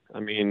 Oh. I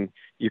mean,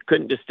 you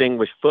couldn't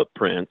distinguish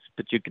footprints,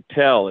 but you could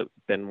tell it had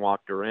been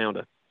walked around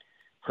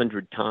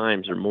 100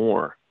 times or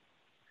more.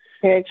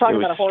 Yeah, you're talking it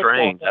was about a horse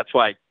strange. walk. That's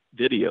why I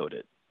videoed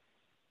it.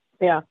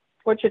 Yeah,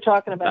 what you're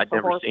talking about. I'd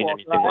never seen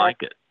anything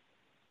like it.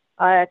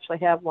 I actually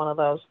have one of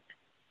those.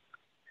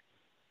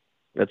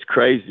 That's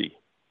crazy.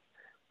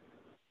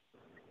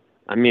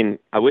 I mean,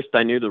 I wished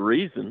I knew the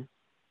reason.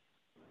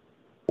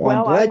 Well,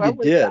 I'm glad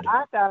you did.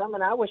 I got them,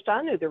 and I wished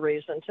I knew the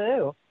reason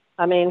too.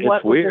 I mean, it's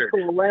what weird. was just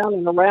going around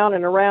and around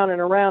and around and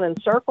around in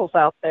circles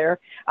out there?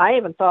 I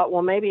even thought,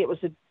 well, maybe it was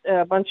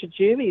a bunch of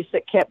juvies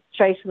that kept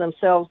chasing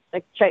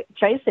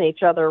chasing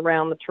each other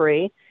around the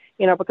tree,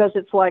 because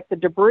it's like the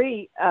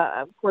debris.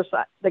 Of course,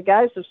 the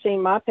guys have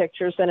seen my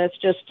pictures, and it's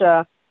just,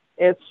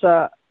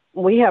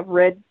 we have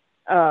red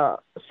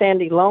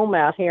sandy loam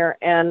out here,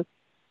 and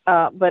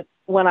but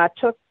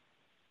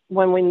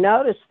when we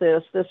noticed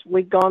this,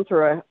 we'd gone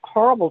through a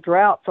horrible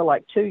drought for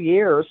like 2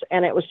 years,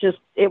 and it was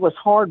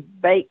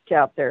hard baked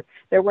out there.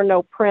 There were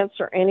no prints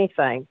or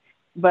anything,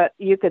 but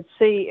you could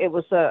see it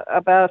was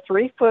about a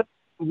 3 foot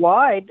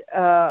wide,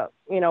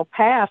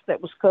 path that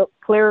was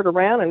cleared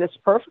around, and it's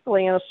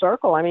perfectly in a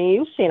circle. I mean,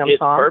 you've seen them,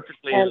 Tom. It's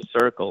perfectly in a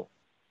circle.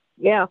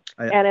 Yeah,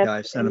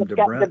 I sent them to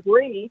got Bret.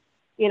 Debris.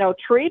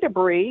 Tree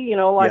debris,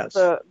 like yes.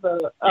 the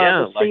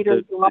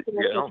cedar dropping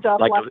and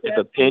stuff like that. If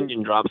a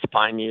pinyon drops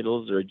pine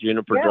needles or a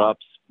juniper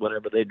drops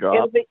whatever they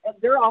drop.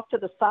 They're off to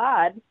the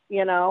side,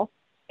 and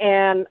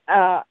and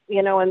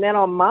then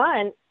on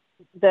mine,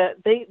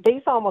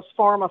 these almost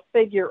form a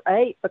figure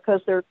 8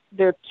 because they're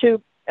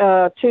two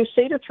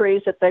cedar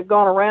trees that they've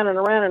gone around and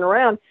around and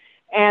around,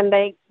 and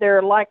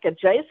they're like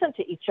adjacent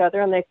to each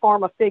other, and they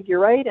form a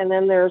figure 8, and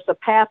then there's a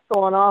path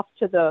going off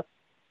to the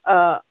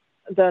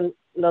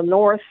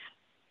northwest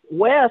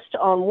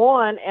on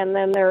one, and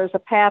then there's a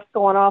path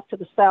going off to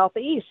the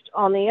southeast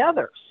on the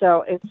other.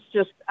 So it's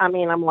just, I'm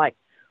like,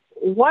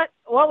 what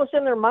was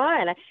in their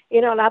mind?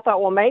 And I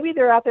thought, well, maybe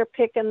they're out there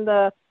picking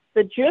the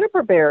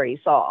juniper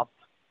berries off.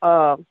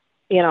 I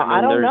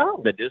don't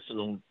know.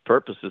 Medicinal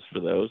purposes for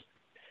those.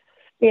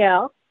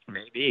 Yeah.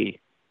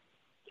 Maybe.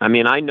 I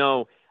mean, I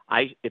know,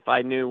 if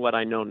I knew what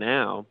I know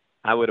now,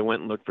 I would have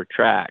went and looked for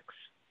tracks.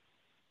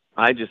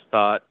 I just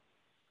thought,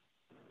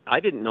 I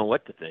didn't know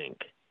what to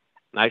think.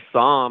 I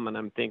saw them, and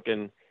I'm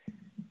thinking,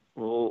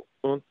 well,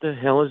 what the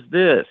hell is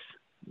this?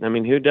 I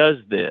mean, who does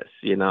this?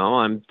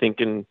 I'm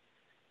thinking,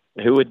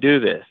 who would do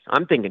this?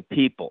 I'm thinking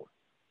people.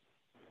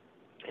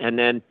 And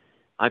then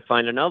I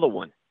find another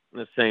one.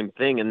 the same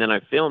thing. And then I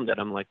filmed it.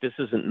 I'm like, this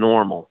isn't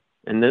normal.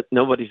 And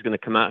nobody's going to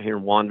come out here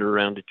and wander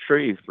around a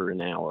tree for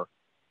an hour.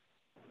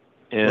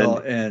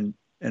 And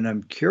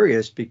I'm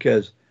curious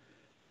because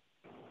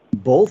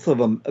both of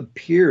them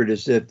appeared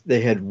as if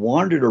they had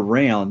wandered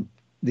around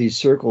these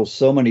circles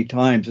so many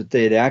times that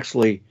they had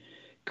actually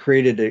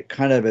created a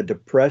kind of a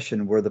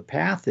depression where the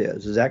path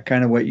is. Is that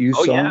kind of what you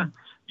saw? Oh, yeah.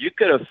 You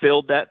could have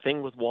filled that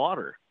thing with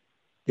water.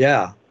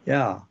 Yeah.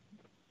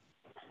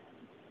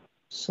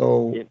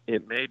 So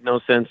it made no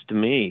sense to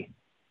me.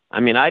 I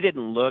mean, I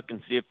didn't look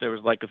and see if there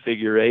was like a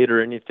figure eight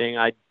or anything.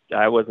 I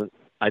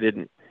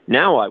didn't.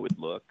 Now I would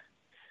look,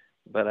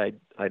 but I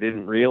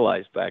didn't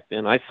realize back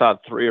then. I saw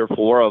 3 or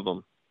 4 of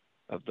them,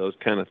 of those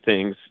kind of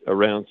things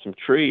around some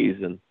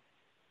trees, and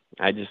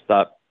I just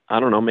thought, I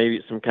don't know, maybe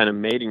it's some kind of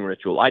mating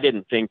ritual. I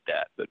didn't think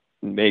that, but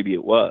maybe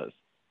it was.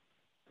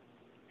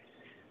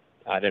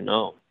 I don't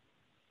know.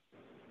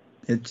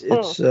 It's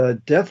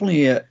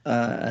definitely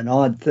an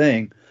odd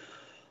thing.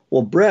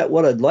 Well, Bret,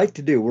 what I'd like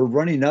to do, we're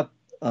running out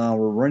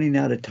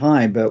of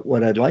time, but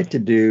what I'd like to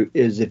do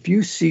is if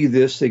you see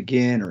this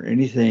again or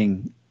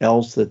anything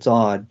else that's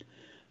odd,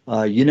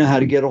 you know how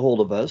to get a hold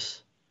of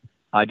us.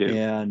 I do.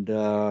 And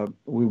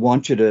we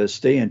want you to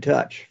stay in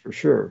touch for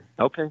sure.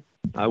 Okay,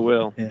 I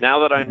will. Now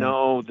that I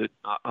know that,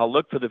 I'll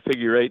look for the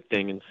figure eight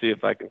thing and see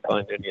if I can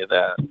find any of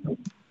that.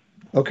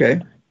 Okay.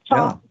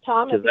 Tom,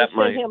 if that you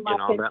might, send him my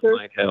that pictures,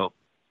 might help.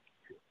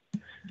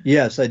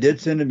 Yes, I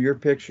did send him your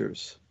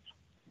pictures.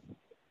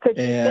 could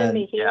you send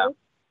me his? Yeah.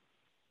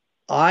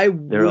 I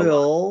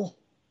will.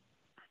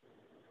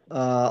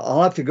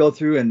 I'll have to go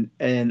through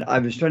and I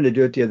was trying to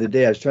do it the other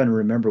day. I was trying to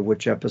remember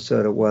which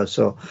episode it was,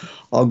 so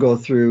I'll go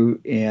through.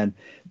 And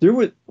there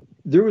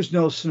was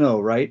no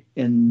snow, right,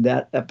 in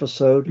that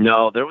episode?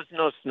 No, there was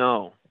no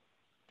snow.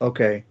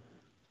 Okay,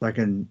 I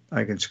can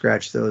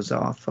scratch those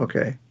off.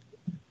 Okay,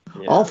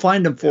 Yeah. I'll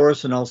find them for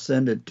us and I'll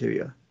send it to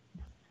you.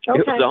 Okay.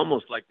 It was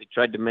almost like they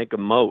tried to make a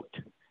moat.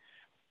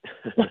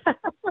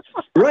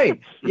 Right?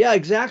 Yeah,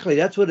 exactly.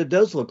 That's what it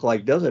does look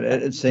like, doesn't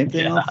it? And same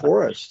thing on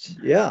forests.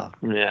 Yeah.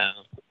 Yeah.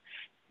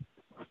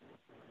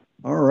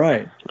 All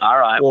right. All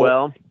right.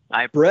 Well,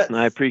 Bret,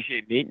 I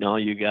appreciate meeting all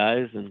you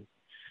guys, and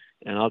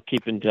I'll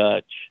keep in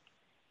touch.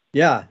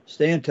 Yeah,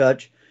 stay in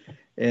touch.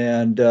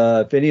 And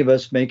if any of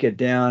us make it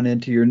down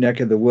into your neck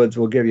of the woods,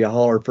 we'll give you a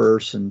holler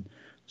first and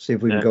see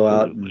if we can go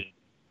out and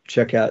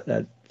check out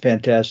that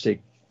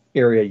fantastic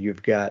area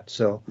you've got.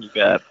 So, you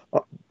bet.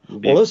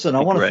 Well, listen,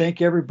 I want to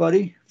thank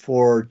everybody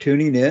for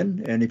tuning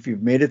in. And if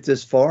you've made it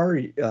this far,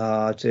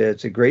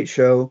 it's a great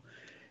show.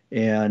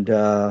 And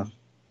the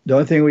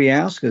only thing we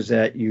ask is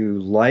that you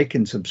like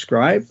and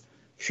subscribe,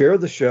 share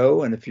the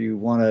show. And if you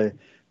want to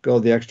go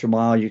the extra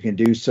mile, you can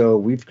do so.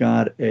 We've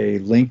got a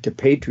link to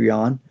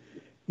Patreon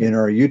in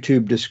our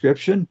YouTube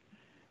description.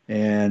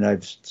 And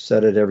I've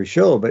said it every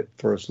show, but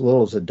for as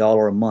little as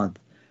 $1 a month,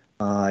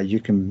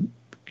 you can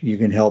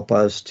help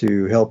us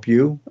to help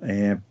you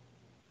and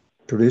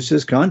produce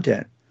this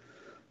content.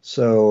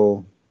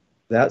 So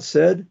that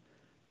said,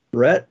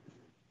 Bret.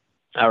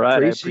 All right.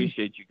 Tracy, I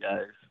appreciate you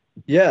guys.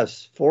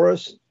 Yes.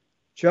 Forrest,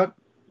 Chuck,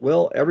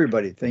 Will,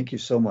 everybody. Thank you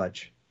so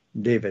much.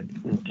 David.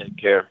 Take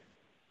care.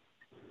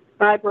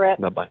 Bye, Bret.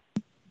 Bye-bye.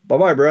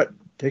 Bye-bye, Bret.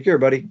 Take care,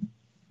 buddy.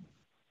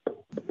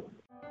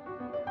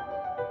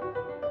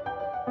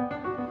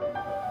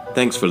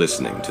 Thanks for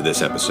listening to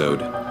this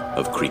episode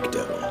of Creek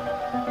Devil.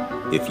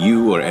 If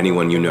you or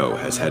anyone you know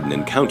has had an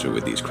encounter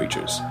with these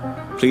creatures,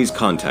 please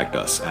contact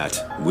us at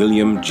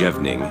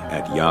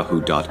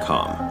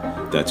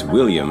williamjevning@yahoo.com. That's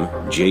William,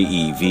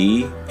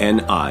 Jevning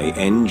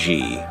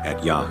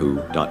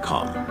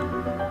 @yahoo.com.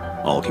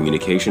 All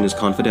communication is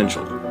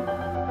confidential.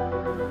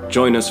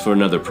 Join us for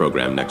another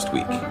program next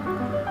week.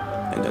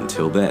 And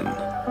until then,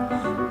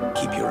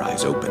 keep your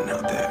eyes open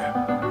out there.